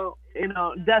 So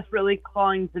desperately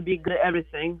clawing to be good at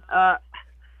everything.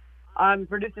 I'm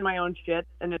producing my own shit,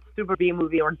 and it's super B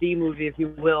movie or D movie, if you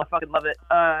will. I fucking love it.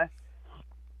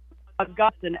 I've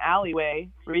got an alleyway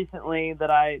recently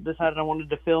that I decided I wanted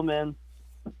to film in,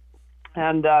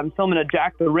 and I'm filming a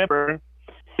Jack the Ripper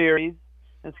series.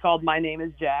 It's called My Name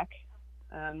is Jack,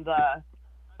 and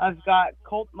I've got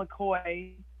Colt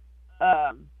McCoy.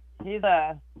 He's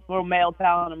a little male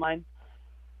talent of mine,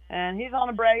 and he's on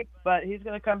a break, but he's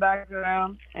going to come back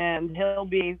around, and he'll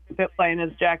be playing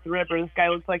as Jack the Ripper. This guy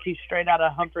looks like he's straight out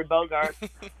of Humphrey Bogart.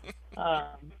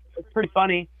 It's pretty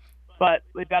funny, but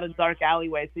we've got a dark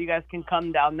alleyway, so you guys can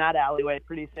come down that alleyway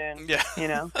pretty soon. Yeah.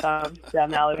 Down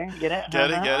the alleyway. Get it?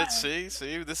 Get it.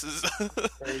 See. This is.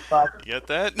 Very fun. Get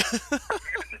that?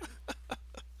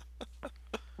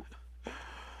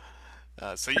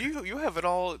 So you have it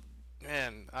all,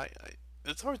 man. I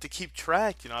it's hard to keep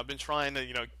track. I've been trying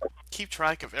to keep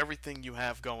track of everything you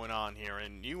have going on here,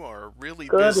 and you are a really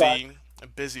a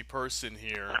busy person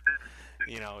here.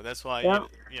 That's why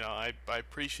I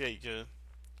appreciate you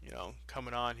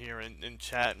coming on here and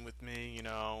chatting with me.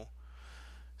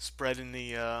 Spreading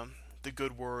the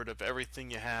good word of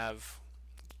everything you have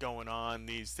going on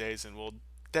these days, and we'll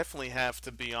definitely have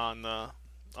to be on the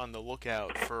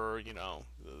lookout for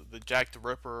the Jack the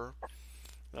Ripper.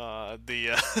 My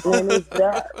name is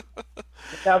Jack.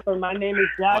 Look out for My Name is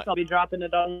Jack. What? I'll be dropping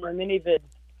it on my mini vid.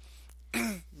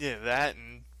 Yeah, that,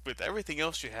 and with everything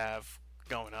else you have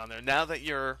going on there, now that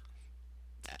you're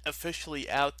officially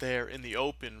out there in the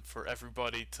open for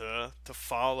everybody to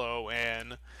follow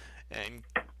and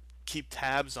keep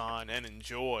tabs on and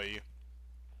enjoy,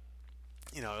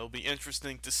 it'll be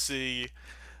interesting to see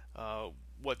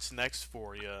what's next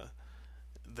for you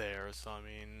there. So I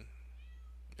mean,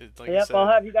 like I Yep, said, I'll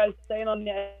have you guys staying on the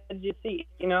edge of your seat,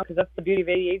 because that's the beauty of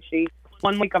ADHD.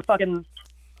 1 week I'm fucking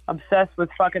obsessed with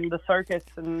fucking the circus,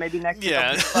 and maybe next week yeah,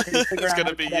 I'll just fucking figure it's out gonna how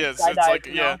to be get it's like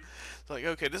skydive, yeah, it's like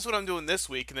okay, this is what I'm doing this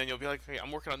week, and then you'll be like, okay,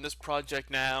 I'm working on this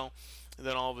project now, and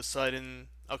then all of a sudden,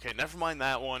 okay, never mind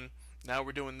that one. Now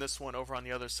we're doing this one over on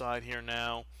the other side here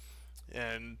now.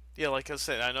 And yeah, like I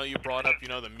said, I know you brought up,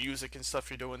 the music and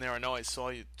stuff you're doing there. I know I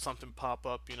saw something pop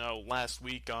up, last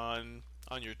week on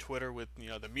your Twitter with,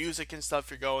 the music and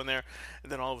stuff you're going there, and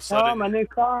then all of a sudden, Oh, my new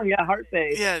song, yeah, Heart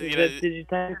Base. Yeah, Did you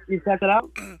check it out?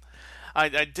 I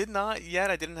did not yet.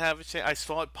 I didn't have a chance. I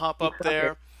saw it pop up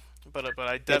there, but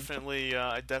I definitely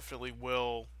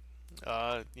will,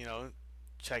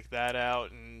 check that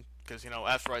out. And because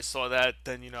after I saw that,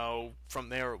 then from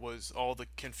there it was all the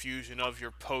confusion of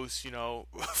your posts,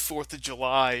 4th of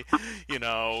July,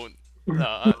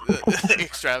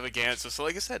 extravaganza. So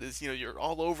like I said, it's you're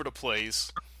all over the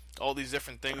place, all these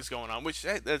different things going on, which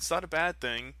hey, that's not a bad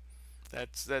thing.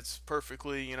 That's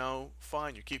perfectly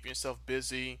fine. You're keeping yourself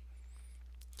busy,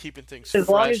 keeping things As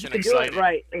long fresh as you and can do it exciting.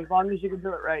 right. As long as you can do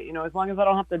it right. As long as I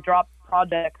don't have to drop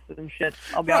projects and shit,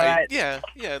 I'll be Right? alright. Yeah.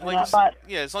 Like I you said, got-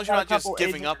 yeah. As long as got you're a not just couple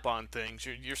giving agents- up on things,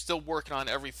 you're still working on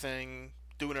everything,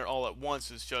 doing it all at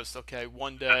once. It's just okay.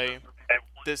 One day,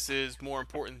 this is more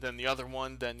important than the other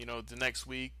one. Then the next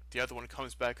week, the other one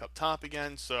comes back up top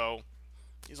again. So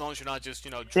as long as you're not just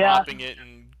dropping it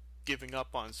and giving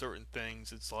up on certain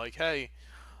things, it's like, hey,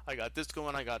 I got this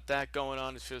going, I got that going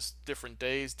on. It's just different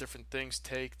days, different things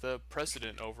take the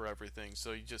precedent over everything.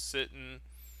 So you just sit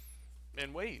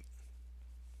and wait.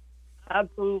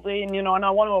 Absolutely, and and I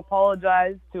want to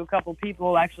apologize to a couple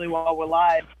people actually while we're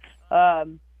live.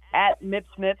 At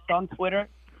MipsMips on Twitter,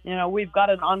 we've got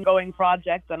an ongoing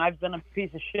project, and I've been a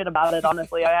piece of shit about it.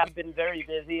 Honestly, I have been very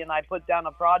busy, and I put down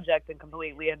a project and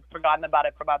completely had forgotten about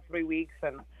it for about 3 weeks,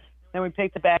 and then we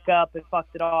picked it back up and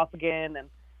fucked it off again.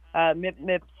 And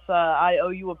Mips, I owe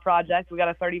you a project. We got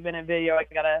a 30-minute video I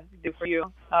gotta do for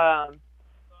you.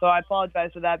 So I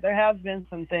apologize for that. There have been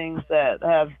some things that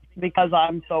have, because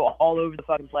I'm so all over the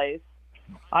fucking place,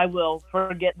 I will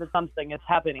forget that something is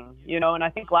happening, And I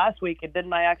think last week,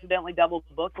 didn't I accidentally double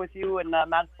book with you and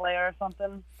Matt Slayer or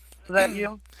something? Was that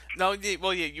you? No, the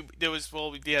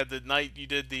night you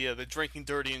did the Drinking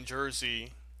Dirty in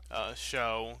Jersey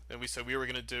show, and we said we were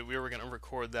gonna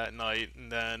record that night,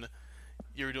 and then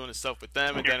you were doing the stuff with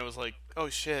them, and then it was like, oh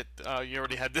shit, you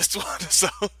already had this one. So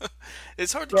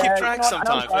it's hard to keep track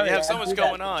sometimes when you have so much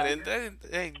going on. And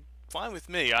hey, fine with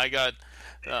me. I got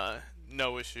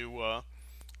no issue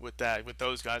with that. With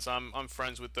those guys, I'm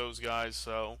friends with those guys,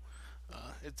 so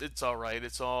it's all right.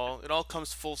 It all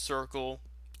comes full circle.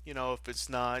 If it's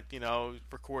not,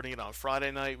 recording it on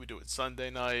Friday night, we do it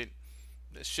Sunday night.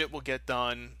 The shit will get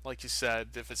done, like you said.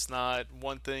 If it's not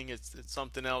one thing, it's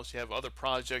something else. You have other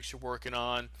projects you're working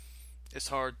on. It's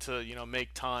hard to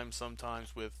make time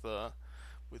sometimes with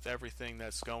everything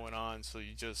that's going on. So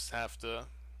you just have to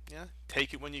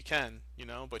take it when you can.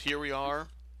 But here we are.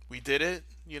 We did it.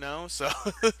 So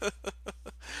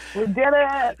we did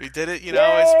it. We did it. Yay!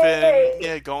 It's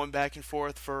been going back and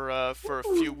forth for a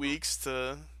few weeks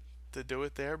to do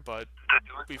it there, but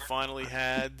we finally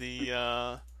had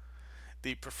the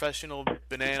professional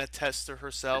banana tester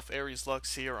herself, Aries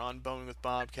Lux, here on Bowling with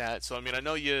Bobcat. So, I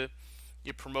know you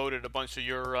promoted a bunch of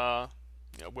your,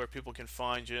 where people can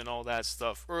find you and all that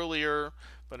stuff earlier.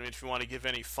 But, if you want to give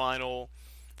any final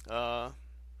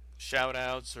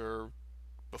shout-outs or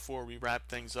before we wrap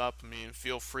things up,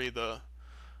 feel free the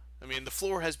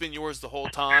floor has been yours the whole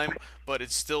time, but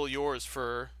it's still yours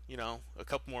for, a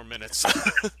couple more minutes.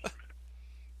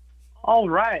 All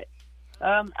right.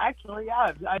 Actually,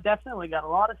 yeah, I definitely got a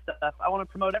lot of stuff. I want to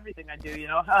promote everything I do,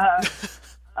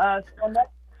 So next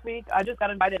week, I just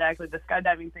got invited, actually. The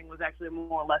skydiving thing was actually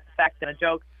more or less fact than a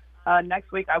joke.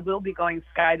 Next week, I will be going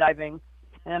skydiving,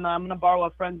 and I'm going to borrow a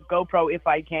friend's GoPro if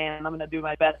I can. I'm going to do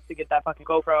my best to get that fucking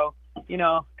GoPro,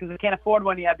 because I can't afford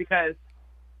one yet because,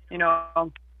 I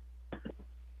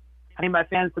need my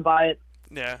fans to buy it.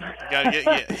 Yeah, you got to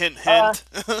get hint.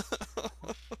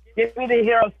 Give me the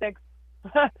Hero 6.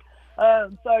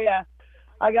 So yeah,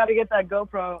 I got to get that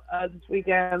GoPro this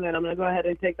weekend, and I'm gonna go ahead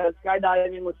and take that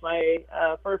skydiving with my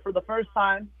for the first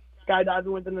time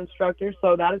skydiving with an instructor.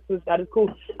 So that is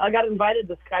cool. I got invited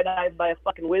to skydive by a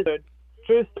fucking wizard.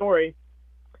 True story.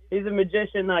 He's a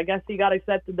magician. I guess he got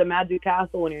accepted to Magic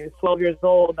Castle when he was 12 years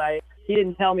old. He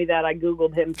didn't tell me that. I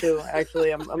Googled him too.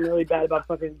 Actually, I'm really bad about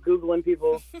fucking Googling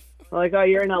people. Like, oh,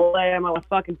 you're in LA, I'm gonna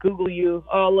fucking Google you.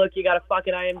 Oh, look, you got a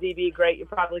fucking IMDb. Great, you're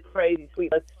probably crazy.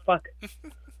 Sweet, let's fuck.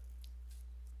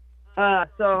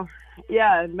 So,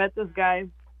 yeah, I met this guy,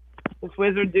 this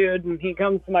wizard dude, and he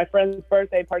comes to my friend's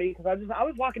birthday party because I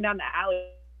was walking down the alley,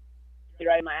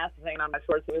 right, my ass was hanging on my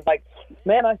shorts. He was like,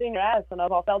 man, I seen your ass, and I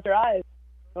all felt your eyes.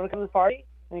 You want to come to this party?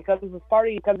 And he comes to this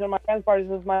party. He comes to my friend's party.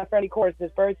 This is my friend, of course,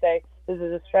 his birthday. This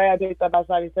is a stray I picked up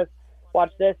outside. He says,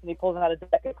 watch this, and he pulls out a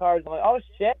deck of cards. I'm like, oh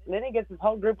shit! And then he gets this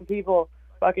whole group of people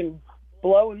fucking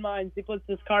blowing minds. He puts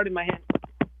this card in my hand.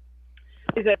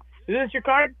 He said, is this your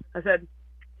card? I said,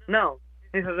 no.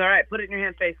 He says, all right, put it in your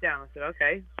hand face down. I said,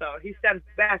 okay. So he steps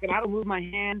back, and I don't move my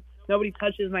hand. Nobody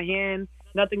touches my hand.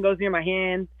 Nothing goes near my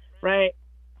hand, right?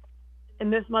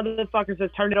 And this motherfucker says,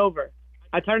 turn it over.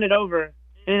 I turn it over,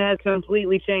 and it has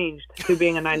completely changed to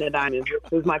being a 9 of diamonds.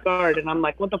 This is my card, and I'm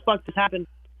like, what the fuck just happened?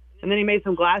 And then he made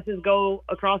some glasses go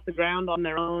across the ground on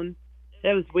their own.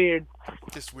 It was weird.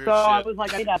 Just weird so shit. I was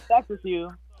like, I need to have sex with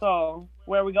you. So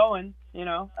where are we going?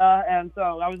 And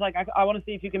so I was like, I want to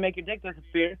see if you can make your dick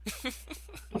disappear.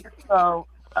 So,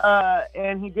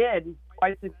 and he did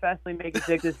quite successfully make his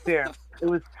dick disappear. It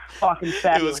was fucking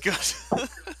fabulous. It was good.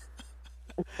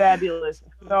 It's fabulous.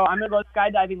 So I'm going to go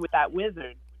skydiving with that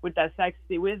wizard, with that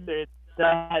sexy wizard that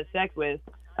I had sex with.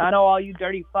 I know all you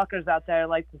dirty fuckers out there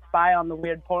like to spy on the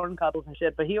weird porn couples and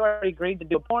shit, but he already agreed to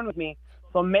do porn with me,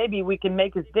 so maybe we can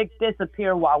make his dick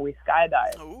disappear while we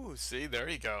skydive. Ooh, see, there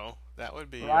you go. That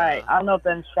would be... Right. I don't know if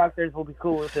the instructors will be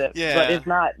cool with it, yeah. But if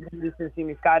not, you're just going to see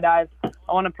me skydive.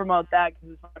 I want to promote that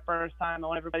because it's my first time. I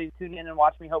want everybody to tune in and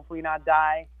watch me hopefully not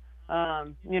die.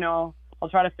 I'll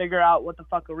try to figure out what the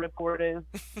fuck a ripcord is.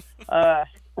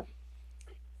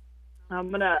 I'm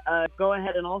going to go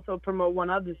ahead and also promote one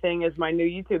other thing is my new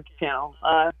YouTube channel.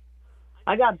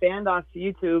 I got banned off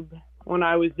YouTube when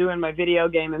I was doing my video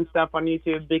game and stuff on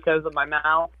YouTube because of my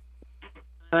mouth.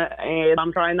 And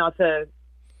I'm trying not to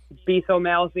be so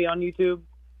mouthy on YouTube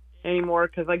anymore,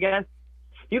 because I guess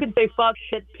you can say fuck,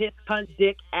 shit, piss, cunt,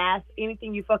 dick, ass,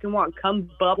 anything you fucking want. Cum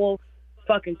bubble,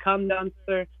 fucking cum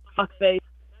dumpster, fuck face.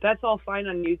 That's all fine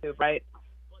on YouTube, right?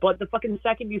 But the fucking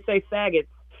second you say faggots,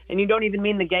 and you don't even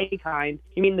mean the gay kind,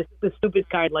 you mean the stupid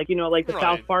kind, like, like the Right.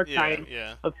 South Park kind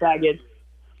of faggots.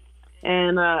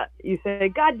 And you say,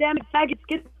 God damn it, faggots,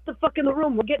 get the fuck in the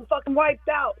room. We're getting fucking wiped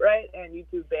out, right? And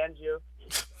YouTube bans you.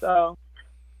 So,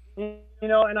 and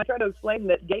I try to explain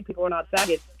that gay people are not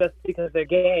faggots just because they're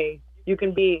gay. You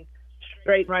can be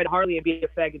straight and ride Harley and be a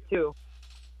faggot too.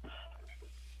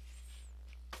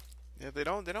 Yeah, they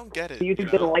don't get it. YouTube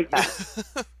didn't like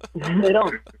that. They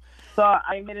don't. So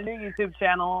I made a new YouTube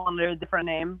channel under a different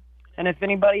name. And if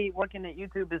anybody working at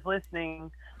YouTube is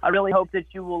listening, I really hope that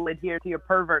you will adhere to your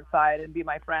pervert side and be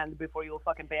my friend before you'll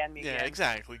fucking ban me again. Yeah,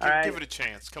 exactly. Give it a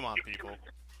chance. Come on, people.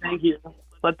 Thank you.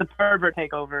 Let the pervert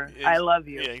take over. I love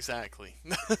you. Yeah, exactly.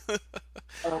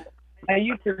 My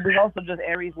YouTube is also just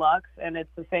Aries Lux, and it's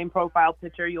the same profile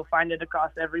picture. You'll find it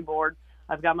across every board.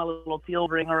 I've got my little teal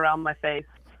ring around my face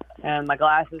and my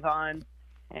glasses on,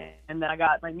 and then I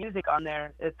got my music on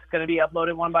there. It's going to be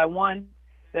uploaded one by one.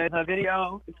 There's a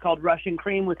video. It's called Russian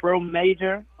Cream with Rome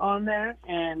Major on there,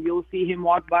 and you'll see him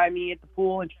walk by me at the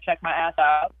pool and check my ass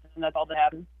out, and that's all that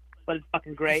happens. But it's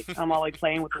fucking great. I'm all like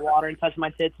playing with the water and touching my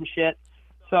tits and shit.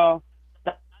 So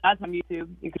that's on YouTube.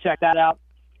 You can check that out.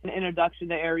 An introduction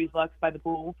to Aries Lux by the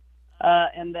pool.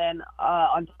 And then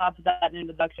on top of that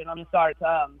introduction, I'm going to start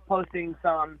posting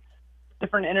some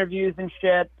different interviews and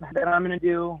shit that I'm going to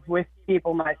do with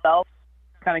people myself.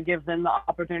 Kind of give them the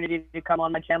opportunity to come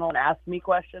on my channel and ask me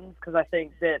questions, because I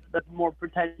think that the more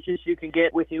pretentious you can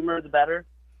get with humor, the better.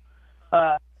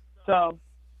 So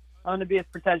I'm going to be as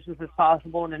pretentious as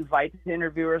possible and invite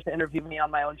interviewers to interview me on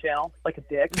my own channel, like a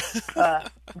dick. It's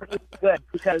good,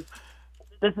 because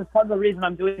this is part of the reason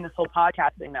I'm doing this whole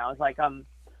podcasting now. Is like, I'm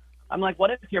like, what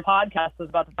if your podcast was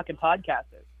about the fucking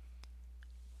podcasters?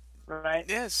 Right?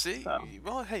 Yeah, see? So,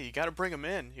 well, hey, you got to bring them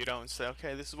in, and say,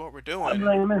 okay, this is what we're doing. I'll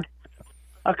bring them in.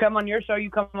 I'll come on your show, you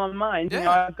come on mine.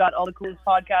 Yeah. I've got all the coolest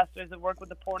podcasters that work with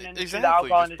the porn industry, the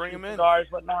alcohol industry, cigars,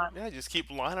 whatnot. Yeah, just keep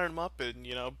lining them up and,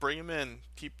 bring them in.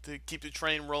 Keep the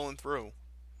train rolling through.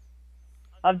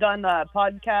 I've done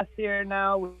podcasts here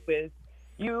now with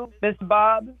you, Mr.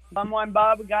 Bob, Bumwine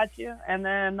Bob, we got you. And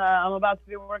then I'm about to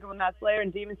be working with Matt Slayer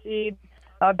and Demon Seed.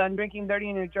 I've done Drinking Dirty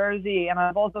in New Jersey, and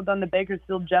I've also done the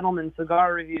Bakersfield Gentleman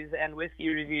cigar reviews and whiskey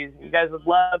reviews. You guys would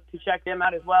love to check them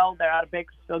out as well. They're out of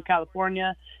Bakersfield,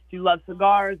 California. If you love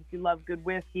cigars, if you love good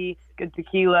whiskey, good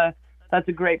tequila, that's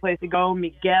a great place to go.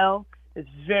 Miguel is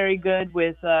very good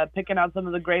with picking out some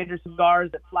of the greater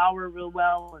cigars that flower real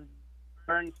well and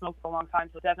burn and smoke for a long time.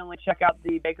 So definitely check out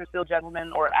the Bakersfield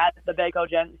Gentleman, or at the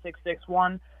BacoGent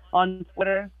 661 on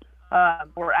Twitter.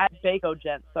 Or at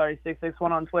BacoGent,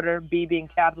 661 on Twitter, B being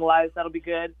capitalized. That'll be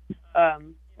good.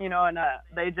 And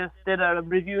they just did a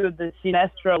review of the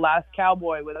Sinestro Last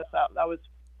Cowboy with us. That was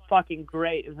fucking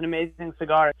great. It was an amazing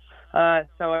cigar.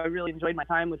 So I really enjoyed my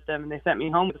time with them, and they sent me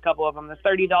home with a couple of them. They're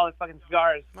 $30 fucking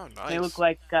cigars. Oh, nice. They look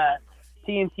like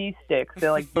TNT sticks.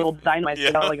 They're like little dynamite.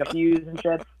 They got like a fuse and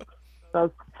shit. So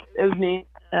it was neat.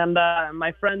 And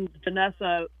my friend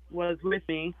Janessa was with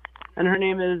me, and her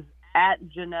name is at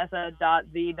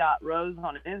janessa.v.rose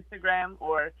on Instagram,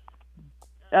 or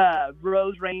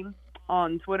Rose Rain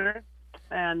on Twitter.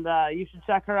 And you should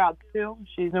check her out too.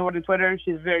 She's newer to Twitter.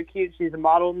 She's very cute. She's a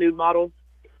model, nude model.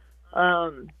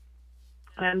 And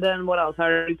then what else? I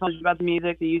already told you about the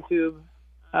music, the YouTube.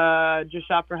 Just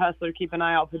shop for Hustler. Keep an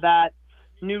eye out for that.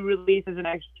 New releases and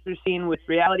extra scene with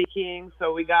Reality King.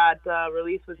 So we got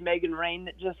release with Megan Rain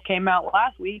that just came out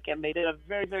last week, and they did a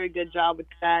very, very good job with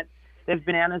that. There's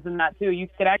bananas in that too. You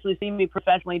could actually see me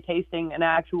professionally tasting an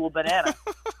actual banana.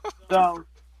 So,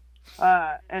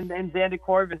 and Xander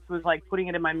Corvus was like putting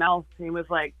it in my mouth. He was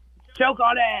like, "Choke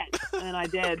on it," and I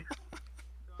did.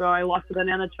 So I lost the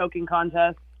banana choking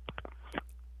contest.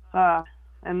 And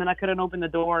then I couldn't open the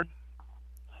door.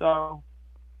 So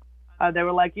they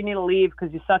were like, "You need to leave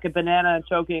because you suck at banana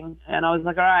choking." And I was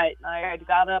like, "All right." And I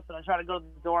got up and I tried to go to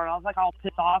the door, and I was like all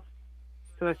pissed off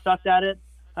because I sucked at it.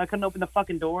 I couldn't open the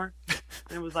fucking door.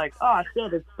 And it was like, oh,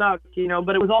 shit, it sucked,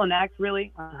 but it was all an act,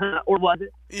 really. Or was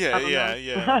it? Yeah.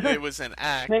 It was an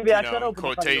act. Maybe I should open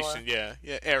quotation, the door.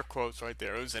 Yeah, air quotes right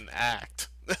there. It was an act.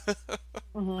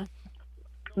 Mm-hmm.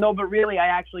 No, but really, I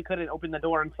actually couldn't open the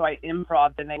door, and so I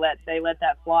improv'd, and they let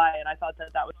that fly, and I thought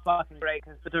that was fucking great,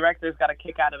 because the directors got a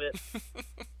kick out of it.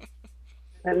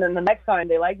 And then the next time,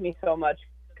 they liked me so much,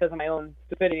 because of my own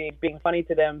stupidity being funny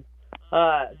to them,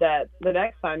 that the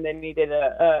next time they needed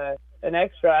an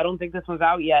extra. I don't think this one's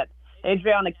out yet.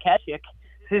 Adriana Keshik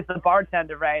he's the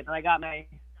bartender, right? And I got my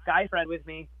guy friend with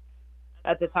me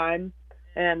at the time.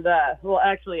 And well,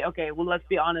 actually, okay. Well, let's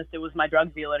be honest. It was my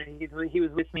drug dealer. He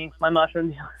was with me, my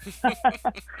mushroom dealer.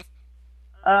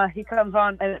 He comes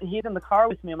on and he's in the car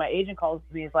with me. And my agent calls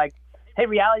me. He's like, "Hey,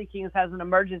 Reality Kings has an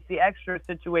emergency extra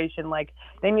situation. Like,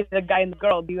 they need a guy and a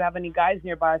girl. Do you have any guys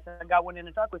nearby?" I said, "I got one in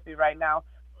a truck with me right now."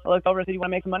 I looked over and said, "You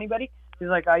want to make some money, buddy?" He's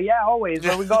like, "Yeah, always.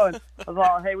 Where are we going?" I was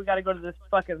like, "Hey, we got to go to this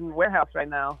fucking warehouse right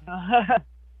now."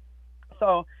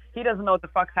 So he doesn't know what the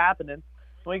fuck's happening.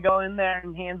 We go in there,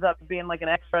 and he ends up being like an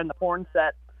extra in the porn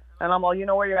set. And I'm all, "You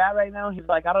know where you're at right now?" He's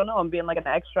like, "I don't know. I'm being like an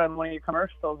extra in one of your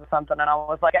commercials or something." And I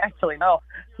was like, "Actually, no.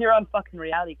 You're on fucking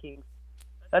Reality Kings.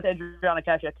 That's Adriana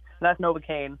Kashik. That's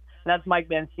Novocaine. And that's Mike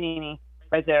Mancini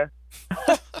right there."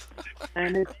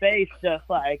 And his face just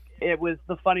like, it was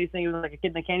the funniest thing. It was like a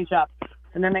kid in a candy shop.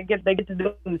 And then they get to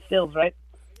doing the stills, right?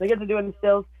 They get to doing the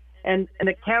stills. And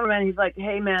the cameraman, he's like,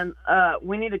 "Hey, man,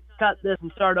 we need to cut this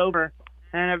and start over."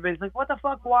 And everybody's like, "What the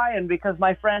fuck, why?" And because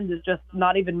my friend is just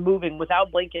not even moving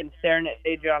without blinking, staring at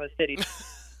Adriana's titties.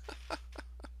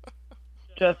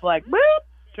 Just like, boop,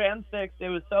 transfixed. It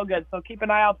was so good. So keep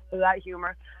an eye out for that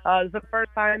humor. It's the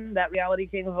first time that Reality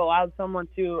Kings have allowed someone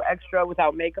to extra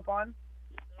without makeup on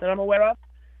that I'm aware of.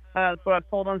 That's what I've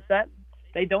told on set.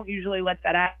 They don't usually let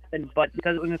that happen, but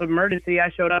because it was an emergency, I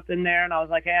showed up in there and I was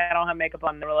like, "Hey, I don't have makeup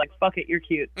on." They were like, "Fuck it, you're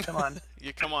cute. Come on."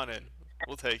 You come on in.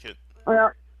 We'll take it.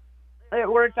 Well,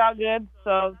 it worked out good,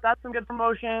 so that's some good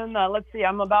promotion. Let's see,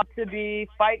 I'm about to be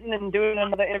fighting and doing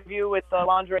another interview with the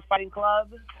Lingerie Fighting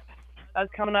Club.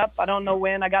 That's coming up. I don't know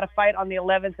when. I got a fight on the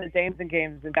 11th at Dames and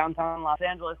Games in downtown Los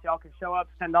Angeles. Y'all can show up,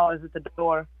 $10 at the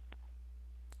door.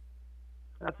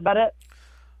 That's about it.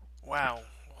 Wow.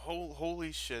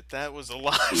 Holy shit, that was a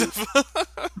lot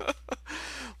of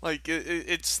like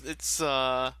it's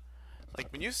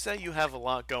like when you say you have a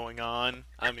lot going on,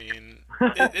 I mean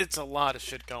it's a lot of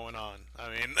shit going on. I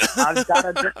mean I've got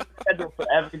a different schedule for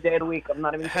every day of the week. I'm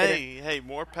not even kidding. hey,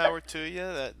 more power to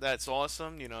you. That's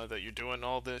awesome, you know, that you're doing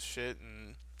all this shit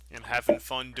and having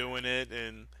fun doing it,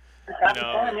 and you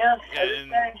know,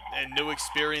 and new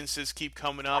experiences keep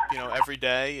coming up, you know, every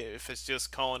day. If it's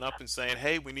just calling up and saying,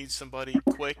 "Hey, we need somebody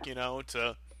quick, you know,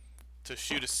 to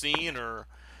shoot a scene or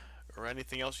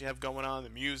anything else you have going on, the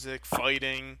music,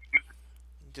 fighting,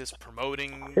 just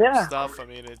promoting stuff." I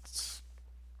mean, it's...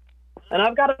 And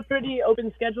I've got a pretty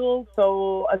open schedule,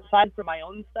 so aside from my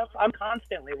own stuff, I'm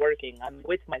constantly working. I'm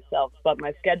with myself, but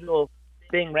my schedule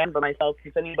being ran by myself.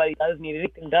 If anybody does need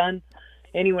anything done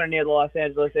anywhere near the Los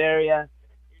Angeles area,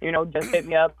 you know, just hit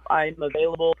me up. I'm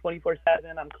available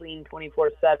 24/7. I'm clean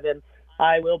 24/7.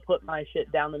 I will put my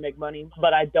shit down to make money,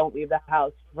 but I don't leave the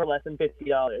house for less than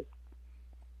 $50.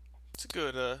 It's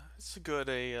a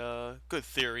good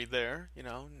theory there. You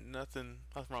know, nothing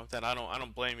wrong with that. I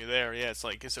don't blame you there. Yeah, it's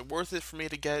like, is it worth it for me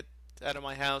to get out of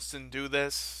my house and do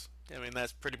this? I mean,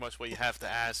 that's pretty much what you have to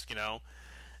ask, you know,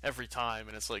 every time.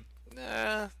 And it's like,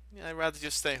 nah, I'd rather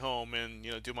just stay home and,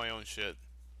 you know, do my own shit.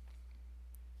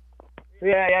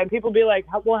 Yeah, and people be like,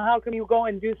 "Well, how come you go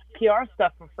and do PR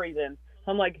stuff for free then?"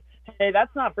 I'm like, "Hey,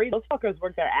 that's not free. Those fuckers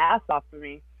work their ass off for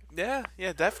me." Yeah,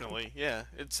 definitely. Yeah,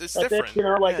 it's That's different. it, you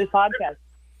know, like this podcast.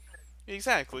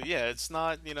 Exactly. Yeah, it's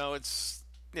not, you know,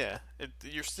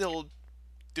 you're still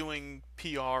doing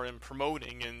PR and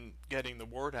promoting and getting the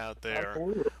word out there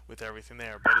Absolutely. with everything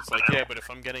there. But it's like, yeah, but if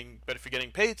you're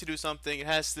getting paid to do something, it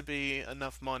has to be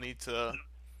enough money to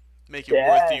make it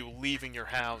worth you leaving your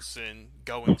house and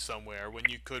going somewhere when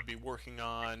you could be working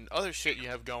on other shit you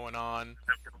have going on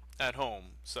at home.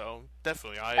 So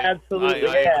definitely, I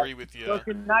agree with you. So if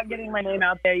you're not getting my name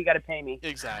out there, you got to pay me.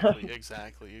 Exactly.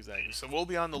 So we'll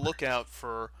be on the lookout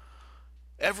for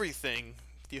everything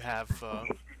you have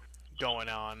going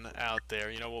on out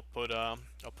there. You know,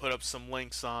 I'll put up some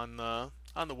links on the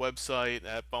website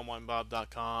at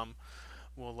bumwinebob.com.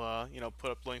 We'll you know,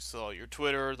 put up links to all your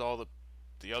Twitter, all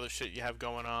the other shit you have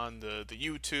going on, the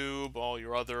YouTube, all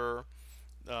your other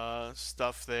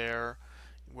stuff there,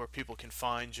 where people can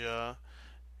find you,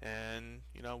 and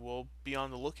you know, we'll be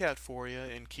on the lookout for you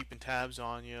and keeping tabs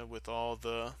on you with all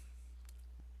the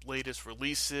latest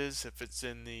releases, if it's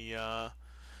in the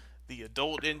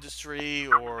adult industry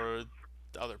or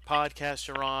the other podcasts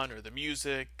you're on or the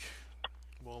music.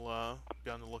 We'll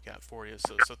be on the lookout for you.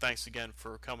 So thanks again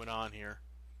for coming on here.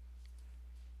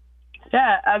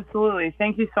 Yeah, absolutely.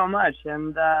 Thank you so much,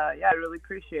 and yeah, I really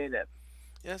appreciate it.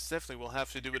 Yes, definitely. We'll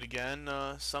have to do it again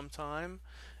sometime,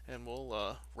 and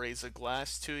we'll raise a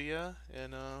glass to you,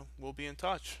 and we'll be in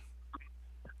touch.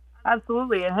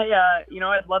 Absolutely, and hey, you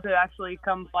know, I'd love to actually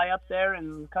come fly up there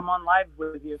and come on live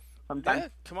with you sometime. Yeah,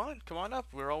 come on up.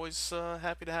 We're always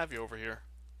happy to have you over here.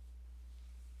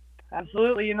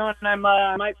 Absolutely. You know, and I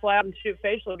might fly out and shoot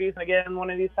facial abuse again one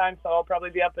of these times, so I'll probably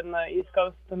be up in the East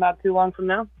Coast not too long from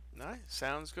now. Nice.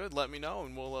 Sounds good. Let me know,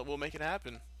 and we'll make it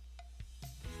happen.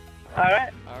 All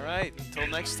right. All right. Until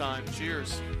next time.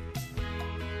 Cheers.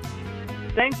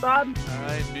 Thanks, Bob. All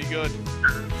right. Be good.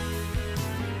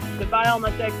 Goodbye, all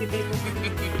my sexy people.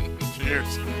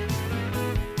 Cheers.